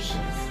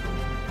congratulations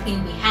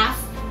in behalf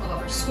of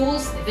our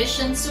school's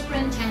Division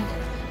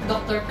Superintendent,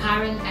 Dr.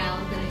 Karen L.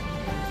 Galanida.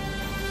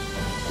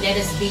 Let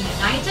us be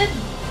united,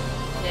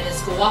 let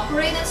us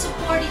cooperate and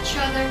support each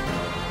other,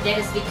 let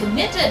us be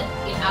committed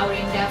in our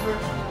endeavor,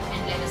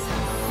 and let us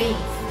have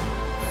faith.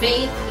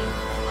 Faith in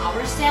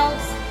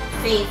ourselves,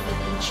 faith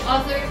in each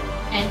other,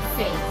 and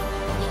faith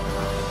in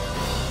God.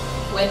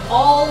 When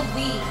all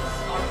these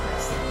are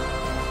present,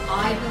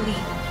 I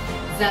believe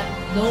that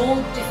no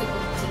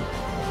difficulty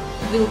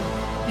will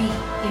be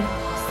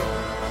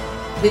impossible.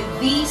 With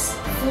these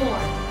four,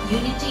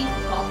 unity,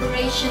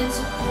 cooperation,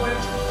 support,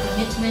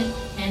 commitment,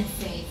 and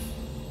faith,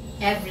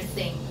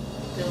 everything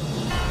will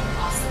be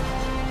possible.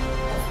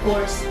 Of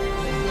course, with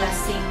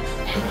blessing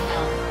and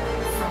help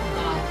from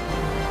God.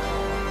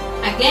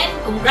 Again,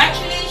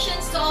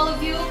 congratulations to all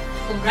of you.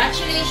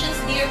 Congratulations,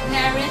 dear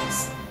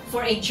parents,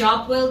 for a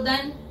job well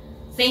done.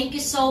 Thank you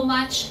so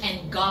much,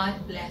 and God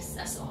bless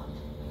us all.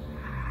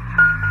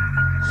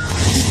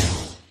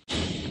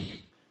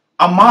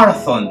 A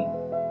marathon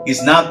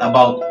is not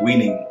about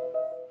winning.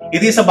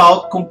 It is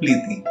about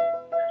completing.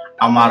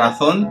 A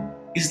marathon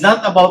is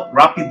not about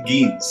rapid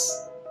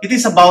gains. It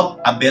is about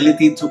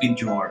ability to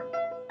endure.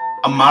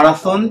 A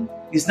marathon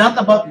is not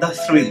about the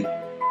thrill.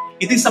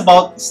 It is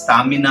about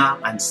stamina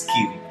and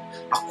skill,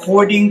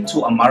 according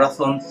to a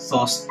marathon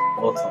thirst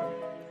author.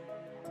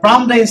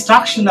 From the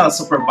instructional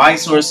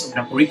supervisors of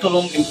the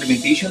Curriculum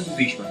Implementation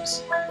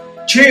Divisions,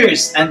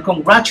 cheers and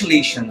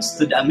congratulations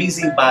to the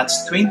amazing batch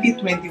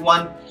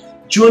 2021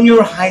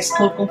 junior high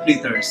school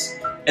completers,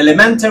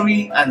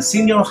 elementary and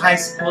senior high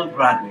school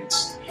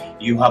graduates.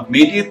 You have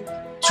made it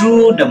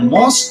through the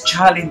most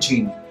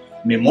challenging,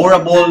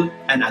 memorable,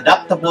 and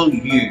adaptable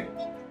year.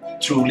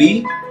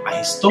 Truly, a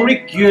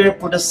historic year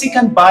for the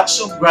second batch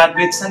of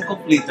graduates and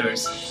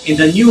completers in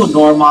the new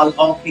normal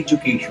of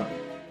education.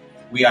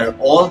 We are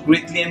all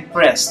greatly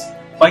impressed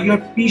by your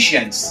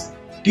patience,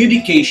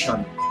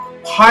 dedication,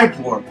 hard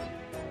work,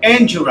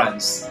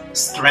 endurance,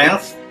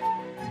 strength,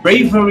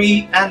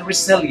 bravery, and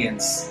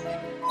resilience.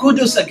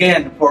 Kudos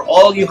again for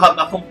all you have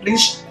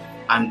accomplished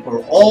and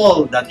for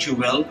all that you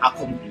will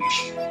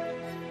accomplish.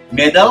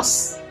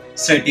 Medals,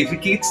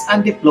 certificates,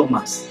 and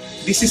diplomas.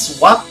 This is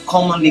what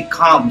commonly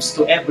comes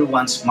to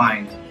everyone's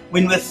mind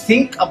when we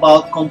think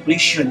about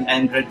completion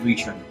and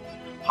graduation.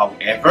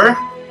 However,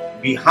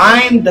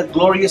 behind the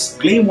glorious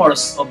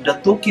glamours of the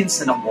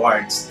tokens and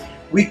awards,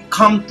 we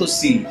come to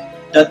see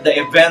that the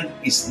event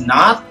is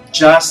not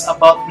just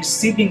about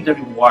receiving the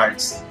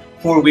rewards,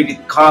 for with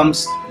it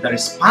comes the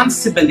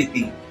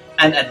responsibility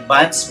and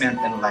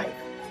advancement in life.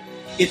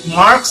 It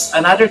marks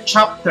another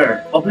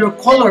chapter of your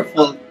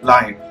colorful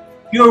life,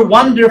 your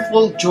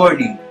wonderful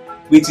journey,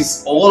 which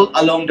is all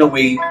along the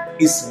way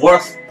is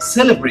worth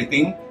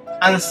celebrating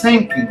and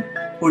thanking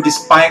for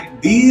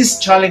despite these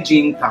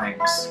challenging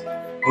times.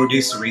 For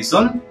this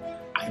reason,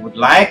 I would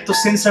like to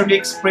sincerely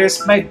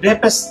express my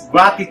deepest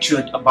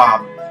gratitude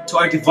above to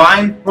our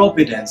divine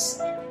providence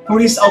for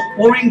His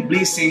outpouring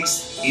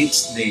blessings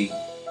each day.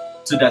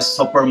 To the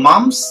super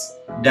moms,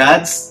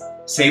 dads,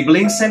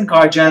 siblings, and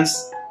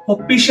guardians who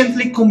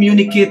patiently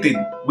communicated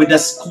with the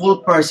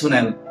school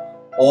personnel,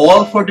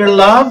 all for their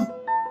love,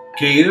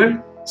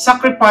 care,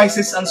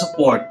 sacrifices, and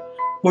support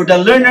for the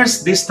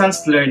learners'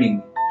 distance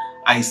learning.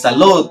 I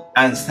salute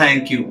and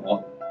thank you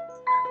all.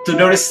 To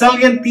the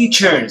resilient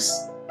teachers,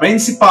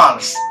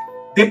 principals,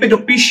 deputy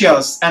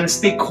officials, and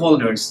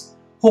stakeholders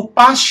who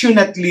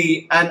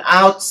passionately and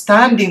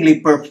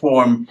outstandingly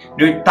perform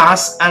their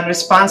tasks and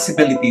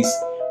responsibilities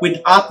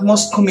with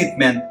utmost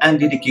commitment and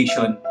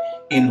dedication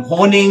in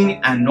honing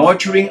and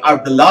nurturing our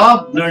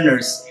beloved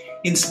learners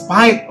in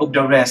spite of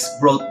the rest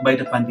brought by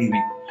the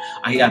pandemic.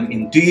 I am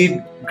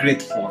indeed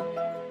grateful.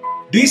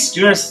 This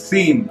year's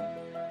theme,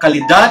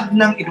 Kalidad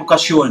ng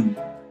Edukasyon,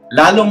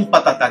 lalong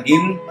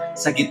patatagin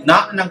sa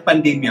gitna ng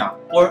pandemya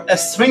or a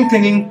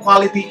strengthening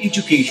quality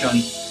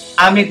education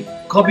amid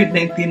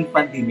COVID-19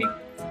 pandemic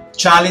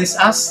challenge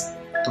us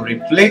to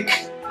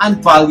reflect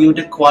and value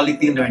the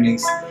quality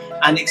learnings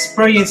and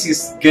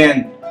experiences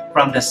gained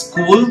from the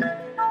school,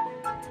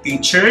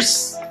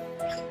 teachers,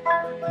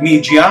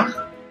 media,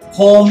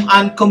 home,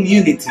 and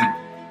community.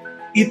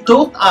 It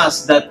taught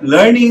us that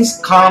learning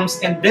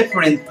comes in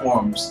different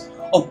forms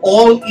of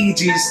all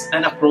ages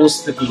and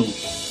across the globe.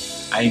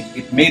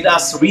 It made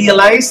us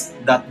realize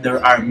that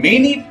there are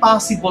many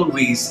possible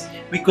ways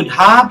we could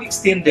have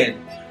extended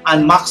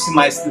and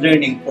maximized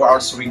learning for our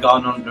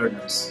Surigao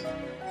learners.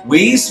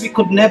 Ways we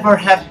could never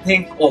have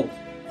think of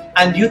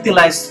and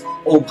utilized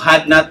of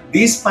had not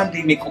this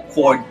pandemic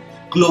occurred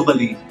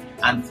globally.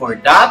 And for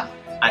that,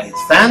 I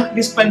thank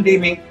this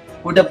pandemic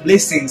for the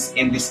blessings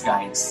in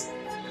disguise.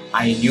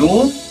 I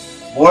knew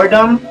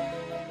boredom,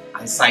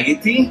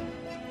 anxiety,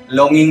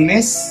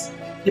 loneliness,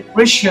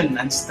 depression,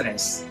 and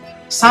stress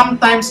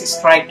sometimes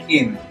strike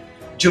in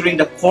during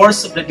the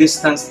course of the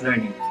distance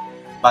learning.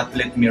 But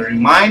let me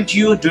remind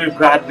you, dear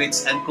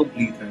graduates and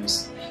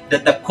completers,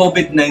 that the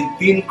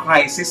COVID-19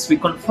 crisis we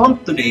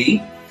confront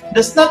today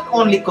does not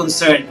only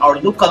concern our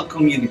local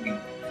community,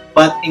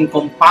 but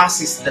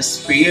encompasses the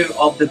sphere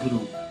of the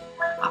globe.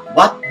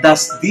 What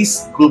does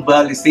this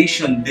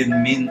globalization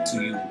then mean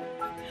to you?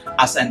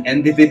 As an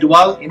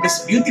individual in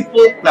this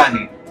beautiful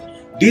planet,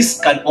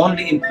 this can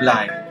only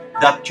imply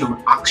that your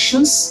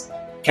actions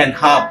can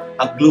have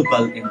a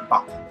global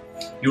impact.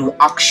 Your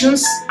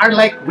actions are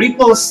like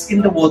ripples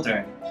in the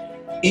water,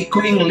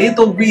 echoing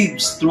little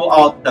waves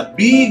throughout the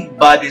big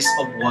bodies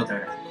of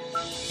water.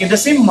 In the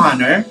same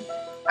manner,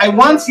 I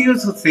want you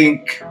to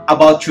think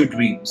about your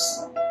dreams.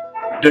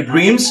 The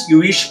dreams you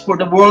wish for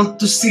the world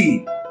to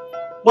see.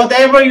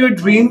 Whatever your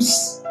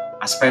dreams,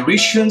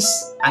 aspirations,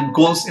 and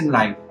goals in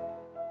life,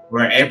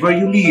 wherever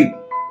you live,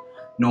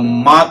 no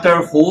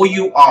matter who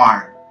you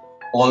are,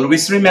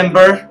 always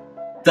remember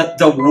that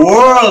the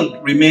world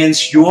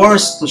remains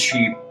yours to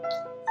shape.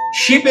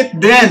 Shape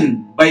it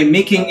then by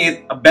making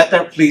it a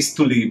better place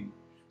to live,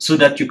 so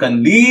that you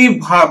can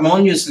live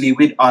harmoniously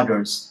with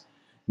others.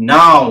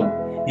 Now,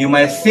 you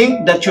might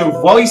think that your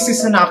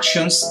voices and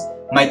actions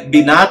might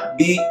not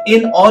be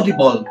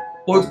inaudible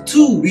or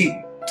too weak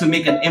to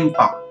make an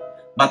impact,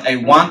 but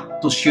I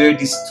want to share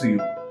this to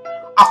you.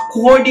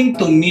 According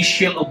to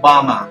Michelle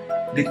Obama,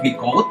 let me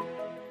quote,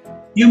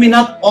 "You may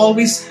not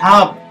always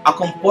have a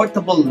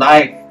comfortable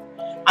life,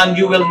 and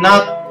you will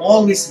not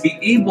always be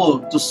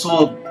able to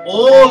solve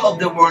all of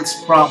the world's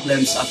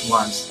problems at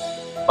once.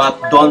 But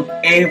don't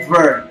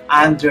ever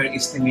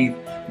underestimate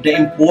the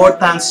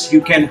importance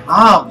you can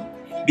have,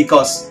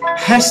 because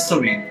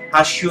history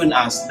has shown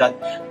us that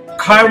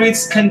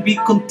courage can be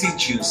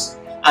contagious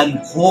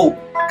and hope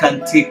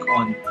can take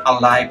on a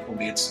life of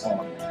its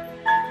own."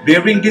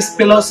 Bearing this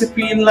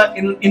philosophy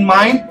in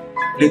mind,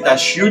 let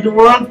us show the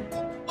world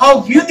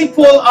how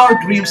beautiful our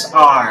dreams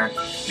are.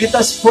 Let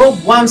us prove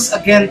once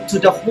again to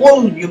the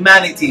whole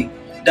humanity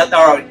that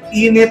our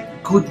innate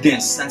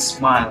goodness and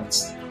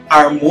smiles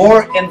are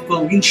more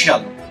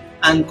influential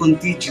and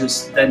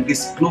contagious than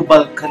this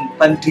global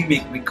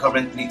pandemic we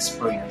currently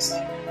experience.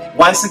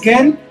 Once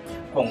again,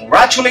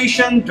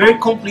 congratulations,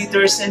 dear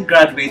completers and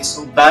graduates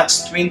of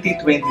Batch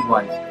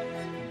 2021.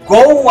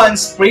 Go and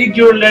spread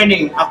your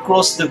learning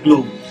across the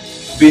globe.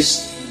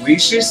 Best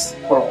wishes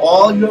for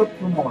all your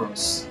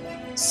tomorrows.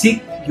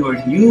 Seek your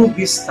new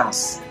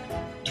vistas.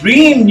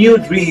 Dream new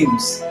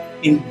dreams.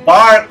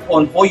 Embark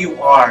on who you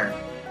are,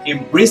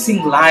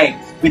 embracing life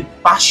with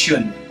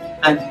passion,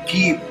 and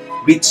keep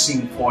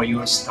reaching for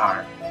your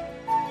star.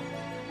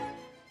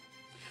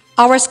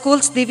 Our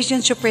school's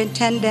division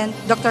superintendent,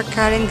 Dr.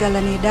 Karen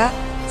Galanida,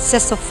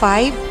 CESO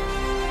 5.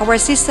 Our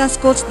assistant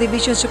schools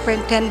division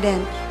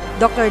superintendent,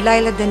 Dr.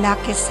 Laila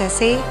Denake,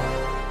 CESE.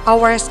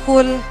 Our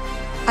school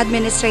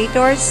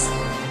administrators,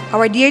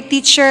 our dear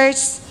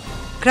teachers,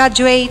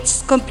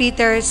 graduates,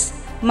 completers,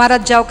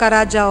 maradyaw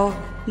karadyaw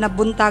na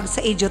buntag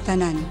sa idyo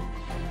tanan.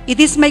 It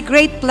is my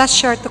great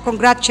pleasure to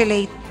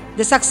congratulate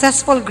the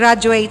successful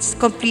graduates,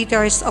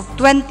 completers of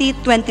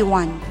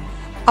 2021.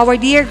 Our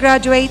dear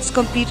graduates,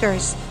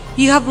 completers,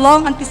 you have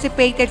long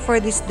anticipated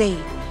for this day.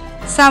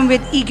 Some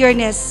with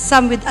eagerness,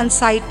 some with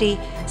anxiety,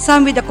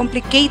 some with a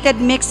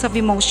complicated mix of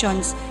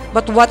emotions.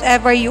 But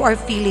whatever you are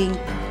feeling,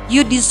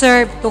 you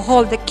deserve to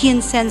hold a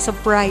keen sense of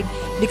pride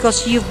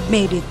because you've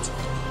made it.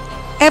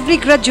 Every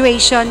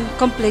graduation,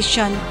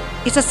 completion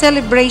is a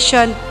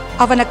celebration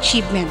of an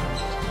achievement.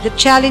 The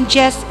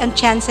challenges and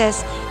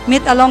chances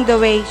met along the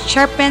way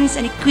sharpens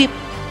and equip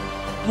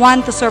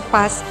one to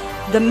surpass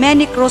the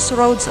many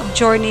crossroads of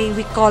journey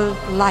we call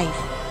life.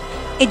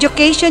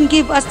 Education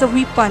gives us the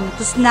weapon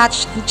to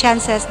snatch the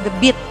chances that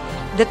beat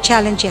the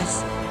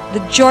challenges.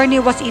 The journey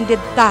was indeed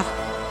tough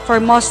for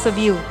most of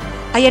you.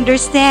 I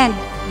understand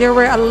there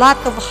were a lot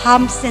of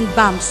humps and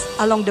bumps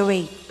along the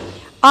way.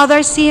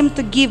 Others seemed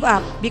to give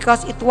up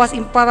because it was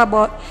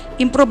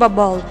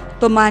improbable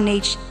to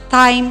manage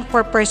time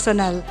for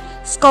personal,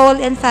 school,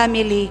 and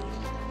family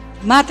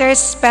matters,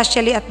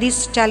 especially at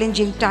these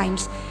challenging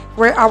times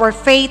where our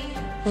faith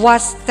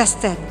was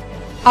tested.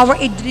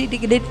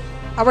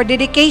 Our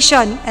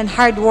dedication and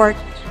hard work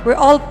were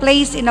all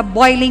placed in a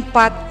boiling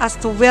pot as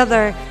to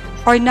whether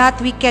or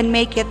not we can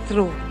make it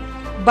through.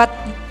 But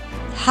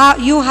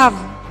you have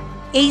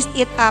aced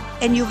it up,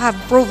 and you have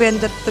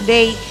proven that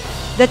today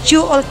that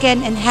you all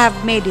can and have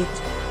made it.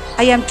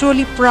 I am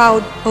truly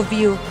proud of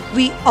you.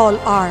 We all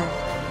are.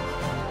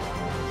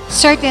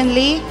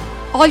 Certainly,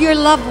 all your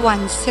loved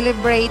ones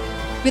celebrate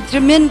with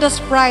tremendous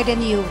pride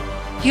in you.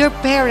 Your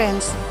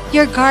parents,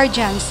 your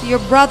guardians,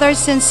 your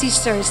brothers and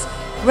sisters,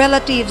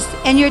 relatives,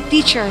 and your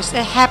teachers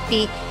are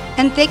happy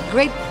and take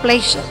great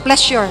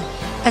pleasure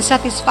and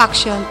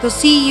satisfaction to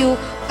see you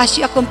as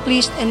you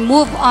accomplish and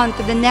move on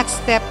to the next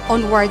step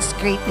onwards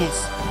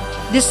greatness.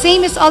 The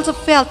same is also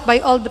felt by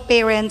all the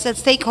parents and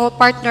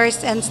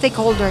partners and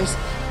stakeholders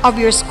of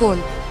your school.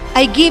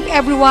 I give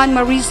everyone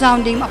my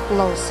resounding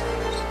applause.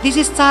 This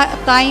is a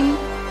time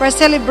for a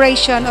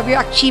celebration of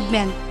your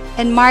achievement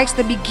and marks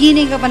the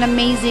beginning of an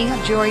amazing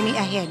journey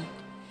ahead.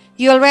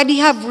 You already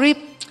have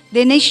reaped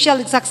the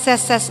initial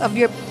successes of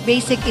your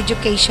basic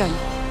education.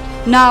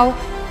 Now,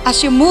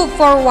 as you move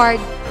forward,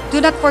 do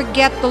not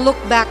forget to look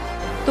back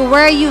to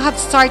where you have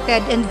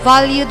started and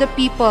value the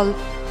people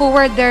who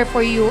were there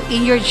for you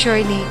in your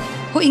journey,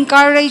 who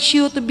encourage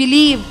you to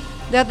believe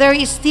that there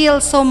is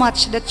still so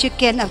much that you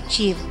can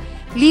achieve.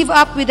 Live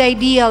up with the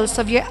ideals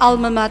of your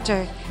alma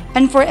mater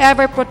and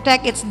forever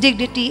protect its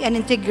dignity and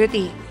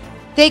integrity.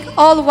 Take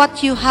all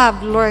what you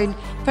have learned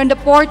from the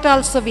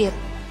portals of it.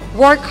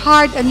 Work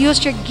hard and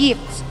use your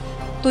gifts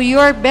to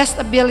your best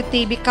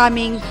ability,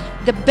 becoming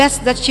the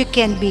best that you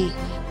can be,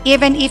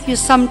 even if you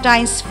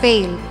sometimes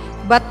fail,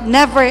 but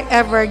never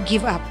ever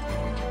give up.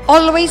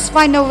 Always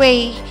find a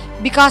way,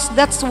 because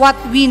that's what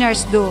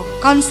winners do.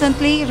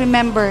 Constantly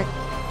remember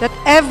that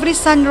every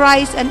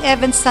sunrise and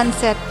even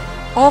sunset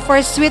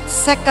offers sweet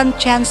second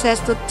chances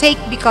to take,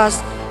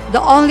 because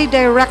the only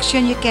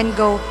direction you can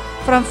go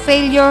from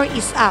failure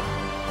is up.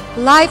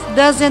 Life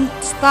doesn't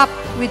stop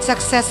with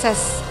successes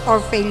or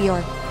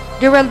failure.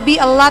 There will be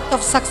a lot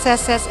of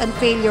successes and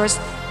failures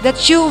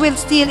that you will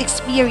still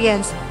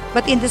experience,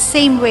 but in the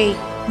same way,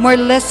 more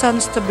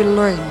lessons to be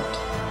learned.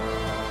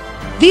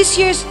 This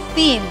year's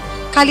theme,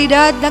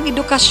 Kalidad ng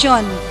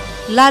Edukasyon,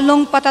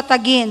 lalong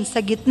patatagin sa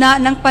gitna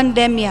ng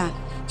pandemya,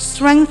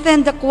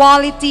 strengthen the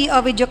quality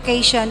of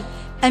education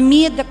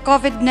amid the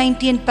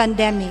COVID-19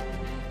 pandemic.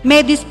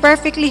 May this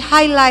perfectly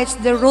highlights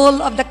the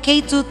role of the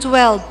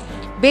K-12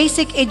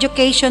 basic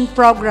education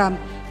program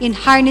in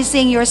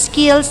harnessing your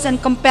skills and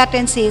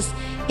competencies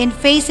in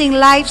facing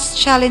life's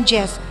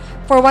challenges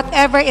for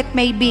whatever it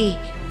may be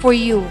for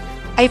you.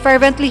 I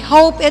fervently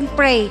hope and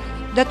pray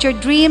that your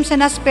dreams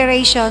and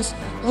aspirations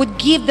would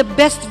give the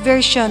best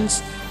versions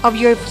of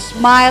your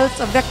smiles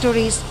of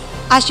victories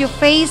as you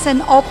face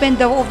and open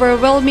the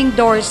overwhelming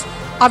doors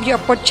of your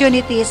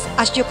opportunities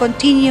as you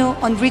continue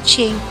on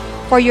reaching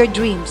for your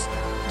dreams.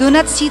 Do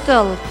not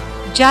settle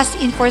just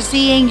in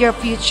foreseeing your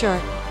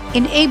future.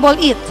 Enable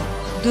it.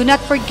 Do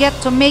not forget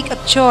to make a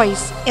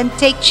choice and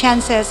take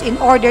chances in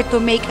order to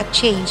make a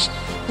change.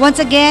 Once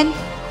again,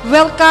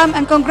 welcome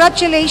and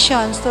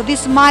congratulations to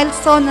this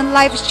milestone and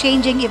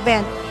life-changing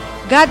event.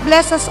 God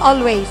bless us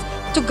always.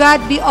 To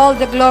God be all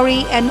the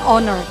glory and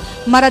honor.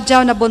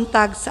 Maradyaw na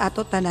buntag sa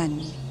ato tanan.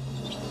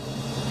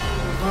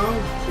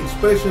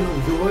 Expression of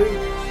joy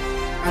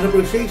and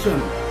appreciation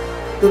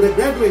to the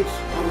graduates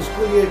of the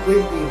school year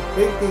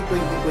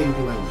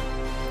 2020-2021.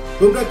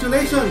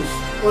 Congratulations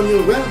on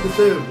your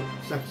well-deserved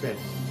success.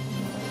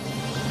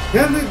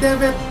 Henry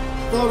David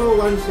Thoreau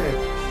once said,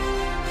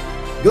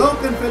 "Go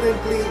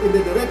confidently in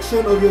the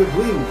direction of your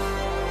dreams.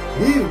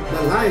 Live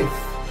the life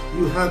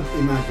you have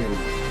imagined."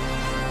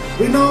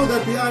 We know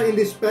that we are in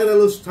these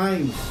perilous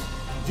times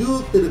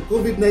due to the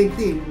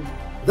COVID-19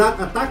 that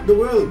attack the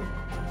world,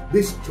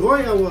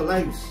 destroy our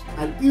lives,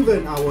 and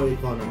even our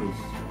economies.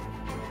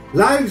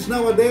 Lives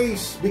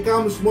nowadays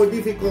becomes more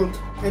difficult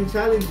and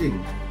challenging.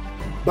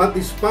 But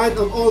despite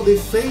of all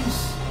these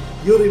things,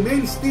 you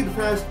remain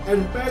steadfast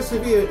and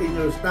persevere in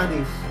your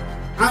studies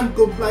and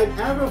comply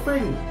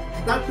everything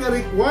that we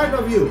required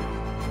of you.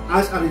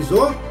 As a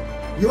result,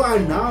 you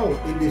are now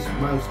in this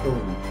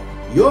milestone,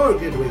 your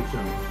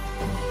graduation.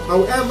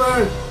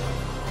 However,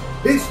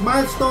 this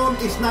milestone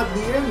is not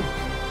the end,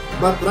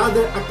 but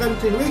rather a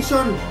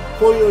continuation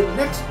for your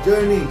next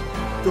journey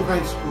to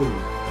high school.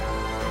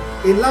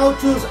 In Lao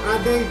Tzu's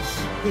adage,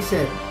 he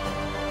said,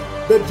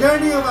 "The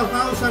journey of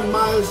 1,000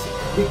 miles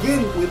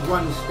begins with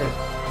one step."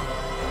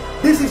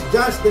 This is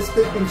just the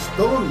stepping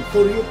stone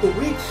for you to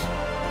reach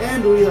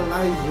and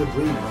realize your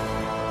dreams.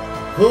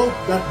 Hope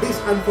that this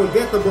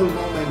unforgettable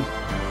moment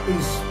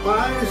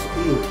inspires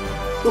you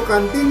to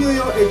continue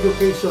your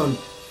education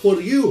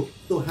for you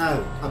to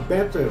have a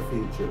better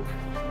future.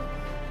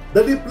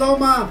 The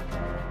diploma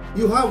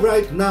you have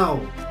right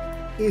now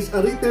is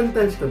a written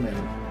testament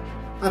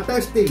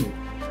attesting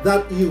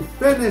that you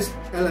finished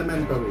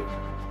elementary.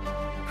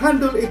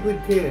 Handle it with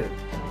care,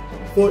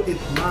 for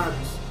it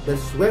marks the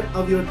sweat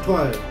of your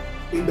toil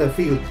in the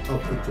field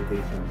of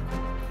education.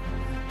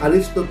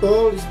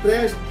 Aristotle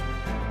stressed,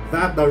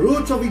 that the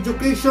roots of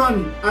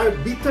education are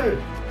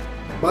bitter,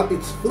 but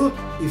its fruit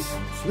is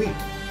sweet.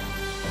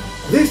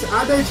 This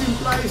adage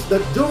implies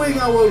that during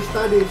our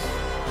studies,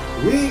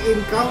 we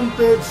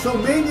encountered so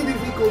many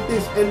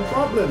difficulties and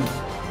problems,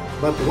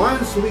 but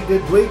once we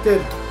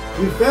graduated,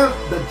 we felt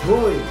the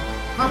joy,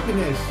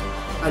 happiness,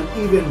 and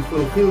even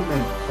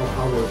fulfillment of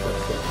our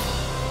success.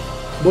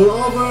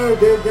 Moreover,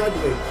 dear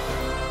graduates,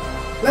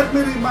 let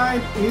me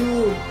remind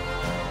you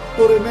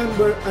to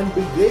remember and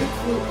be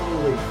grateful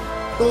always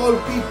to all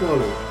people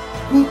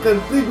who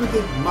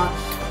contributed much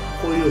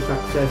for your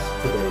success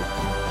today.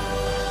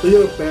 To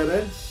your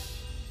parents,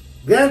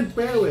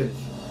 grandparents,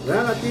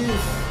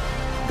 relatives,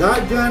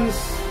 guardians,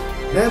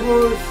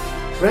 neighbors,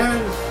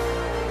 friends,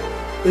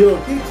 to your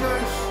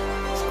teachers,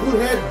 school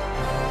head,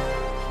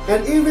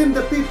 and even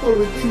the people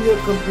within your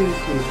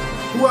community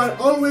who are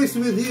always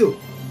with you,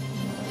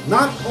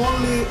 not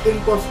only in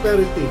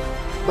prosperity,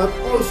 but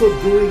also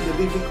during the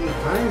difficult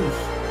times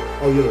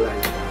of your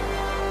life.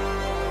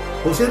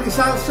 Jose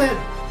Rizal said,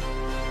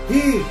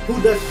 "He who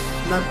does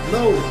not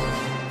know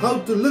how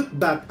to look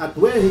back at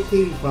where he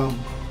came from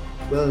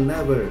will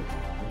never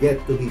get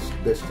to his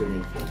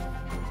destination."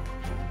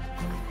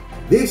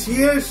 This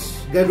year's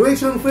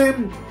graduation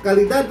theme,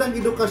 kalidad ng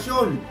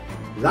edukasyon,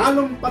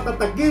 lalong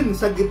patatagin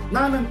sa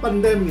gitna ng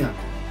pandemya,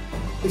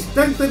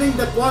 strengthening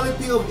the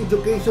quality of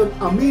education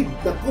amid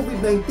the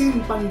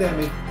COVID-19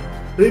 pandemic,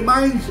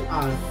 reminds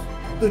us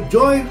to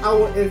join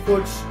our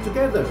efforts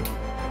together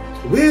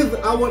with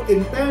our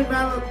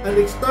internal and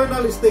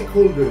external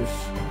stakeholders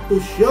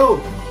to show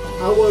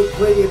our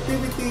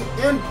creativity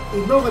and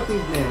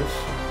innovativeness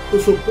to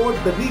support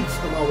the needs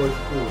of our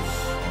schools,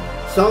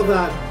 so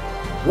that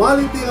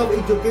quality of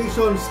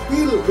education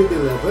still be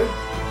delivered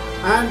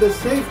and the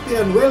safety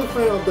and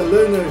welfare of the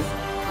learners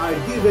are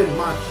given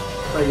much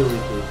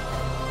priority.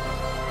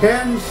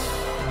 Hence,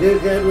 dear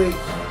graduates,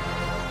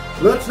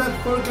 let's not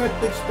forget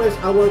to express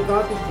our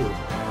gratitude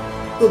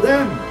to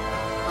them,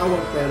 our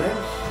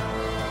parents,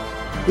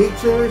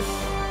 teachers,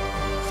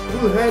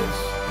 school heads,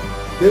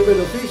 different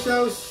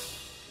officials,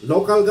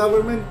 local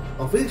government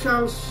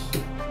officials,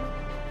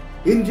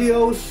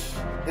 NGOs,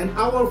 and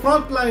our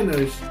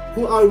frontliners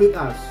who are with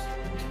us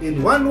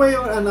in one way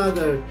or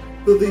another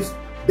to this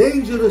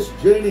dangerous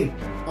journey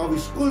of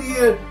school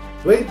year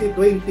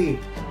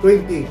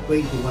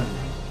 2020-2021.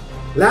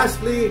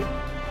 Lastly,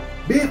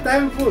 be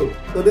thankful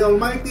to the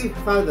Almighty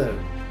Father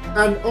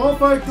and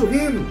offer to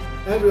Him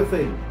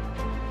everything.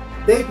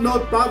 Take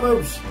note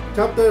Proverbs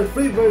chapter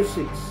 3 verse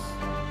 6.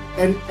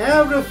 And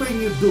everything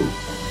you do,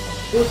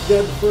 put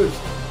God first,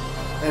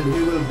 and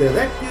He will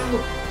direct you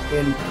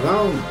and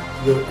crown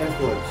your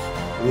efforts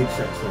with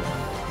success.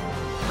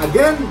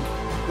 Again,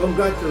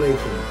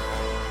 congratulations.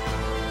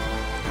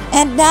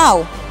 And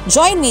now,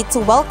 join me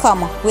to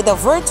welcome with a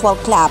virtual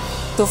clap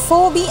to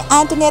Phoebe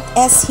Antoinette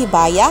S.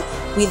 Hibaya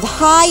with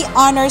High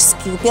Honors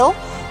Pupil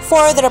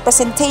for the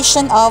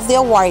representation of the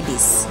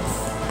awardees.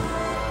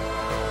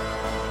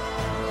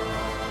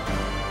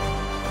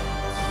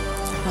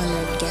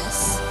 Honored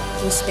guests,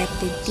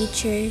 respected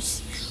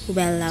teachers,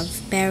 well-loved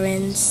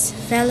parents,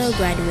 fellow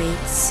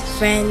graduates,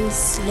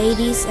 friends,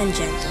 ladies and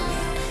gentlemen,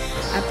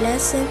 a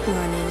pleasant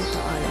morning to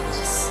all of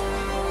us.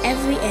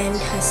 Every end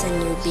has a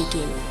new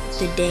beginning.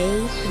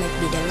 Today might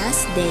be the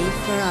last day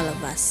for all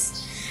of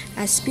us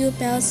as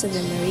pupils of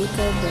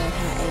Emerico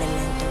Borja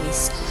Elementary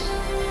School.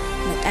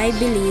 But I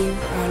believe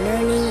our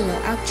learning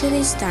will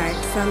actually start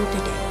from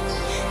today.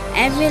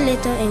 Every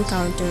little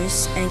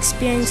encounters and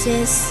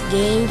experiences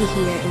gained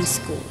here in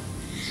school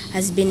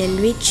has been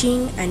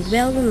enriching and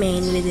will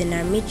remain within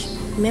our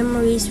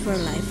memories for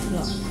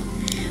lifelong.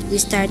 We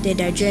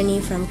started our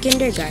journey from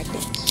kindergarten.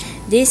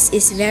 This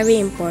is very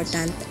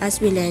important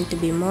as we learn to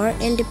be more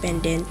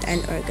independent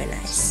and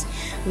organized.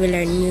 We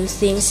learn new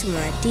things from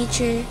our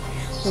teacher,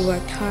 who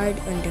worked hard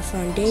on the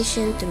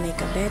foundation to make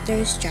a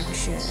better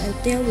structure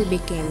until we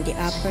became the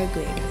upper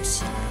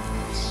graders.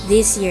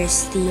 This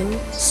year's theme,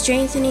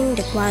 strengthening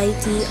the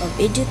quality of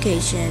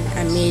education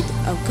amid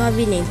a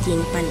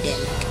COVID-19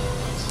 pandemic,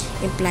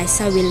 implies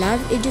how we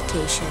love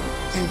education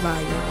and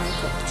value our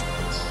culture.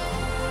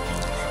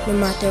 No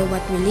matter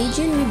what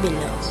religion we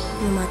belong,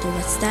 no matter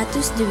what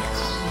status do we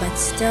have, but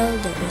still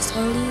there is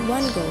only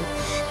one goal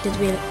that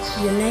will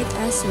unite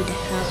us with the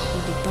help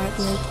of the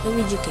Department of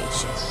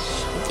Education.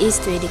 It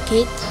is to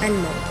educate and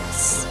mold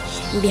us.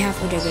 On behalf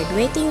of the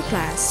graduating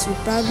class, we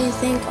proudly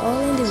thank all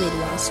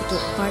individuals who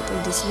took part of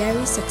this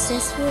very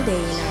successful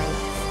day in our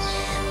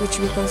life, which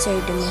we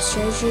consider the most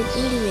treasured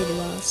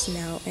individuals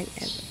now and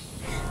ever.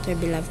 To our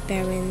beloved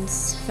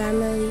parents,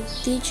 family,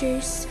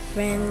 teachers,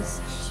 friends,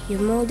 you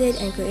molded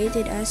and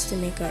created us to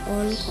make our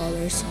own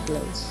colors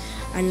glow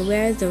and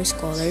wear those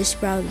colors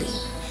proudly.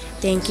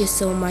 Thank you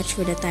so much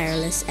for the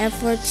tireless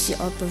efforts you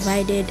all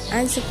provided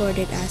and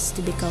supported us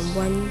to become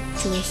one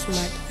true,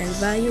 smart, and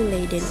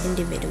value-laden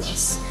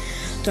individuals.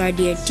 To our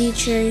dear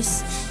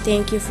teachers,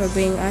 thank you for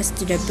bringing us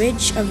to the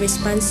bridge of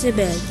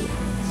responsibility,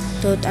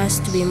 taught us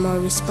to be more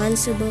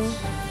responsible,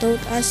 taught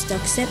us to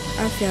accept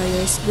our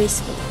failures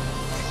gracefully,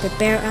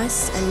 prepare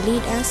us and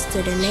lead us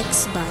to the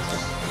next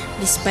battle,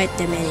 despite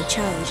the many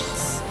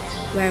challenges.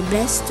 We are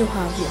blessed to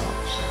have you all.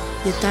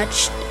 You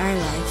touched our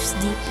lives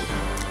deeply,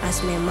 as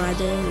my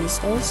mother, who is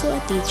also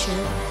a teacher,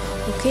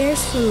 who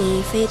cares for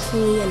me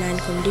faithfully and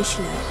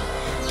unconditionally,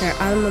 to our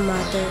alma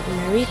mater,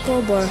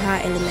 Emerico Borja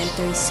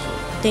Elementary School.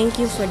 Thank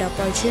you for the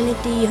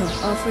opportunity you have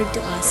offered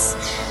to us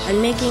and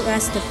making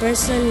us the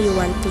person you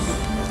want to be.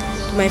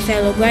 To my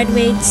fellow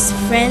graduates,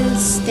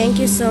 friends, thank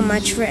you so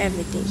much for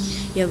everything.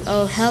 You have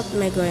all helped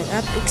my growing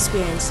up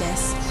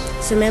experiences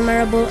so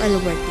memorable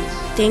and worthy.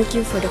 Thank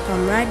you for the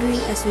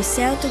camaraderie as we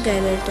sail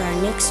together to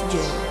our next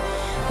journey.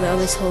 We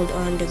always hold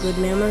on the good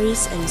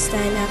memories and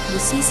stand up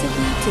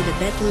decisively to the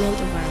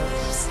betterment of our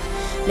lives.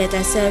 Let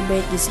us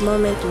celebrate this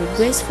moment with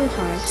graceful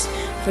hearts,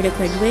 for the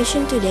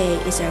graduation today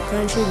is our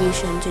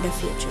contribution to the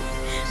future.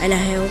 And I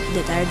hope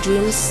that our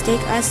dreams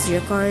take us to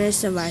the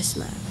corners of our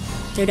smile,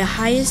 to the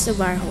highest of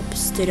our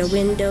hopes, to the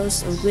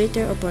windows of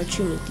greater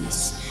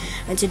opportunities,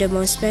 and to the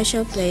most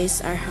special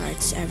place our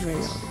hearts ever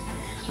known.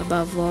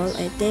 Above all,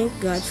 I thank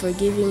God for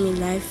giving me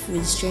life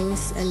with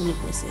strengths and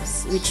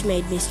weaknesses, which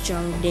made me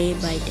strong day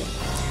by day.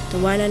 To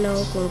one and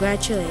all,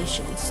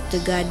 congratulations. To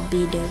God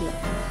be the glory.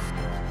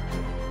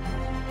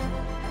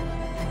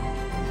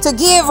 To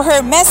give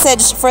her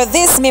message for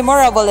this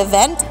memorable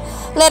event,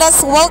 let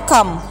us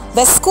welcome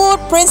the school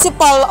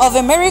principal of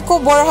Emerico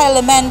Borja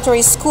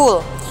Elementary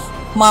School,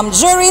 Ma'am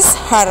Juris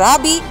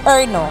Harabi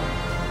Erno.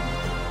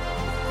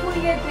 School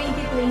year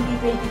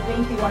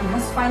 2020-2021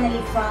 has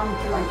finally come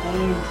to an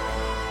end.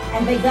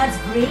 And by God's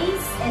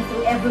grace and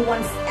through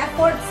everyone's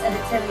efforts and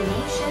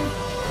determination,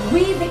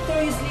 we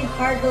victoriously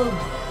hurdled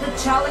the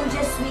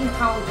challenges we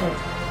encountered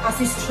as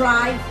we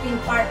strive to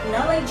impart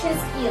knowledge and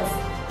skills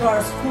to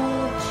our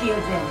school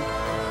children.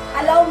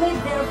 Allow me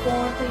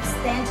therefore to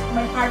extend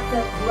my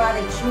heartfelt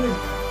gratitude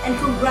and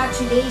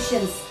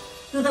congratulations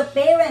to the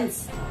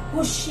parents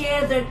who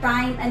shared their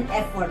time and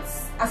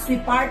efforts as we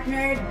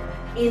partnered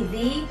in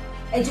the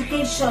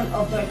education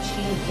of their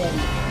children.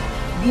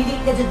 Dili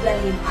ka jud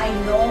lalim, I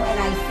know and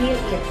I feel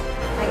it.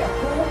 Ay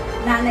ako,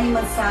 nanay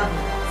mansab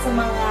sa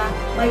mga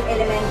may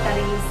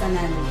elementary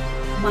sanan,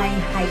 may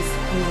high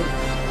school.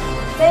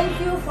 Thank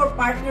you for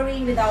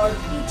partnering with our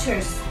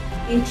teachers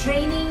in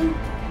training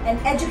and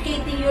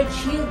educating your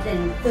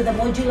children to the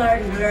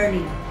modular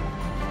learning.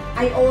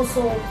 I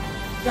also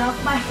drop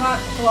my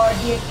heart to our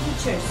dear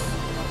teachers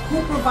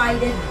who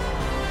provided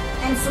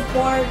and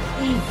support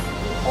in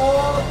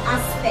all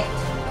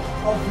aspects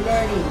of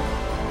learning.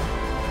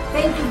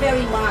 Thank you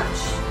very much.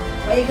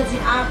 Kaya kasi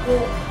ako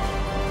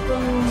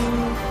itong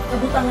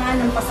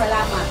kabutangan ng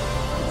pasalamat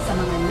sa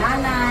mga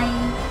nanay,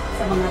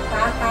 sa mga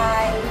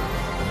tatay,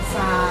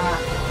 sa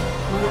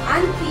mga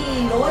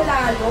auntie,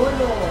 lola,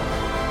 lolo,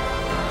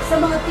 sa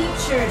mga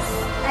teachers,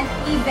 and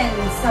even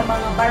sa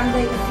mga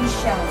barangay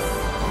officials,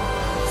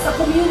 sa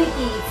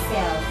community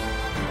itself.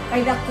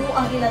 Kaya dako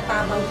ang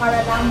ilatabang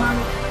para lamang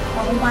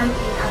mahuman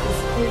in ating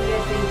school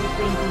year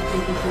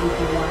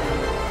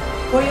 2020-2021.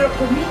 For your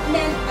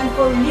commitment and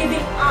for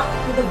living up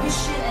to the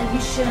vision and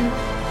mission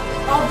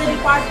of the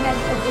Department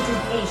of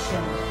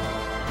Education.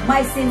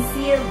 My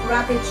sincere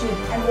gratitude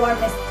and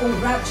warmest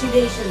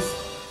congratulations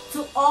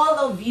to all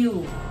of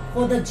you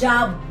for the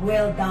job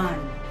well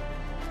done.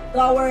 To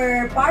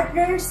our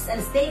partners and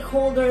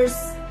stakeholders,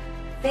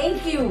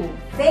 thank you,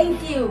 thank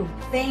you,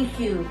 thank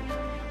you.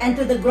 And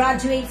to the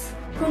graduates,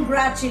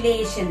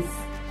 congratulations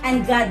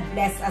and God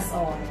bless us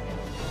all.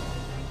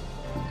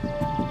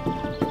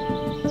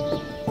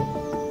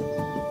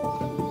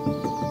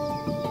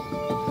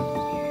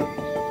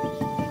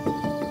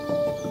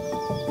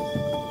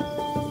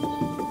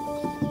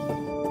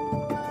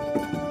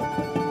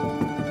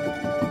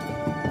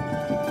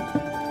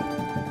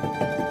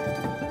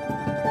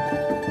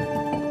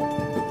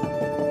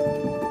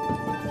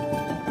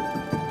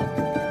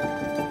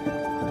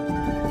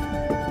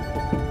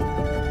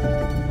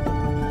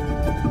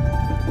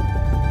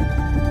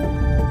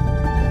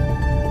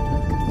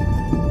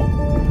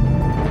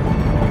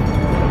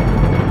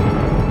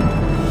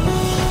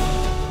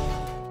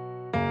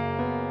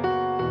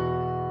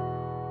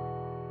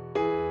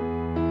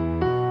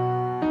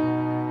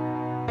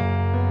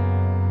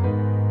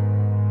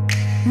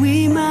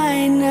 We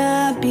might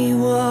not be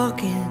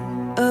walking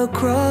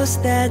across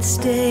that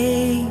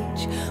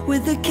stage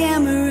with the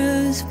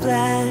cameras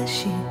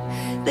flashing.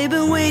 They've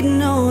been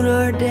waiting on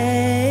our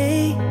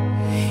day.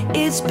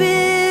 It's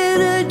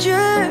been a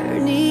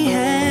journey,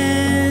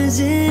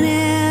 hasn't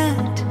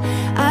it?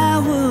 I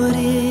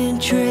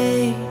wouldn't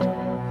trade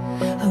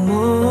a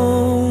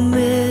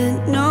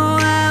moment. No,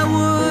 I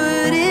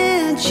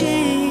wouldn't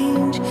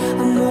change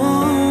a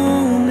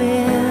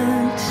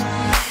moment.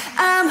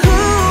 I'm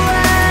who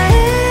I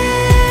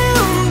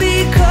am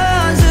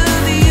because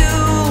of you.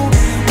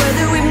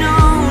 Whether we've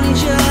known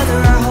each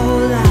other our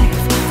whole life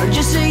or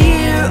just a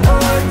year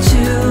or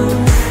two.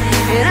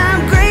 And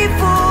I'm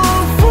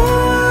grateful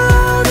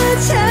for the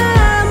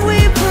time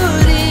we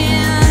put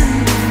in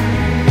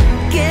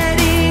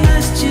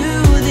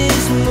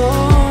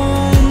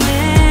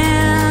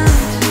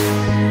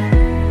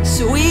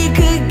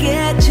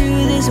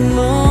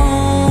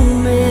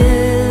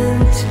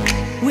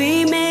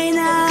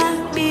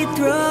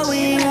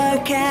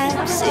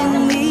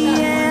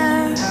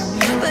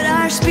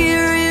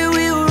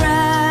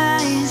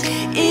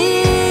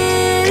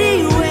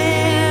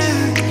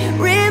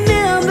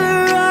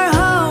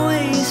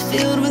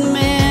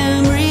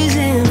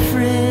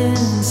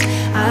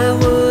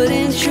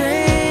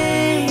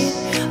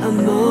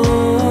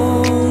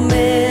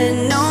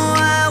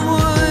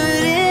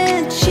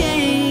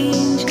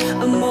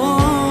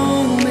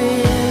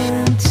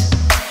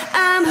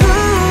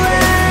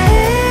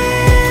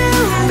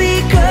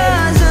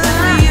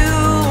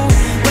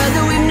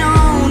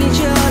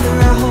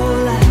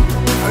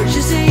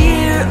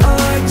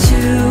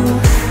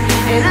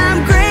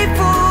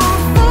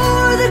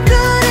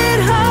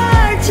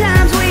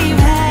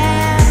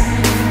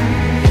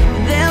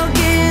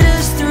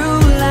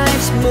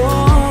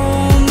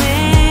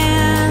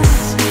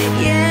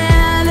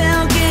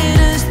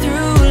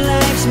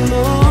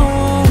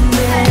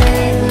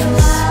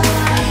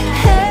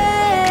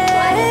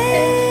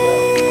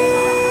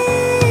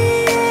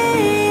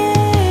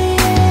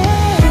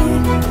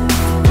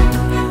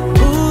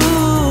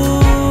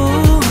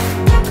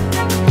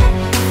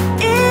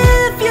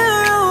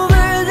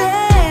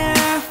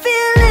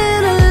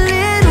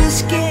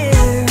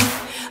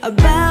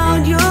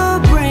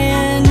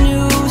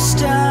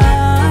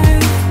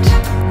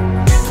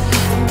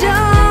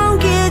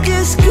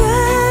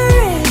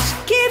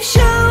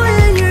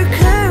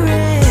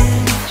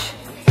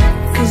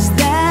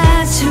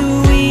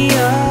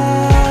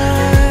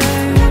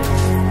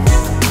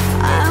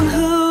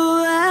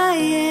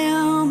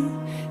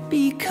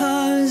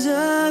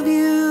because of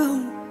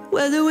you.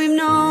 Whether we've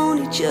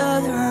known each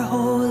other our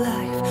whole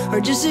life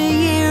or just a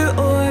year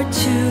or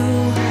two.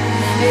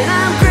 And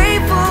I'm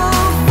grateful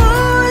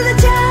for the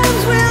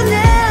times we'll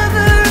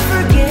never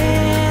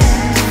forget,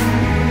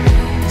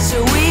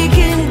 so we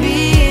can be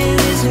in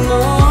this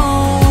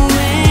moment,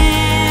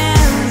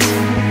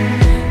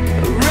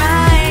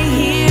 right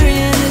here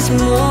in this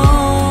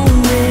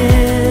moment.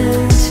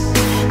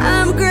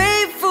 I'm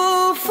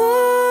grateful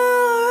for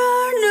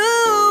our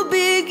new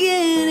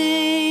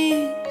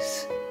beginnings,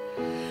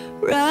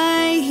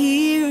 right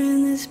here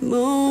in this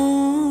moment.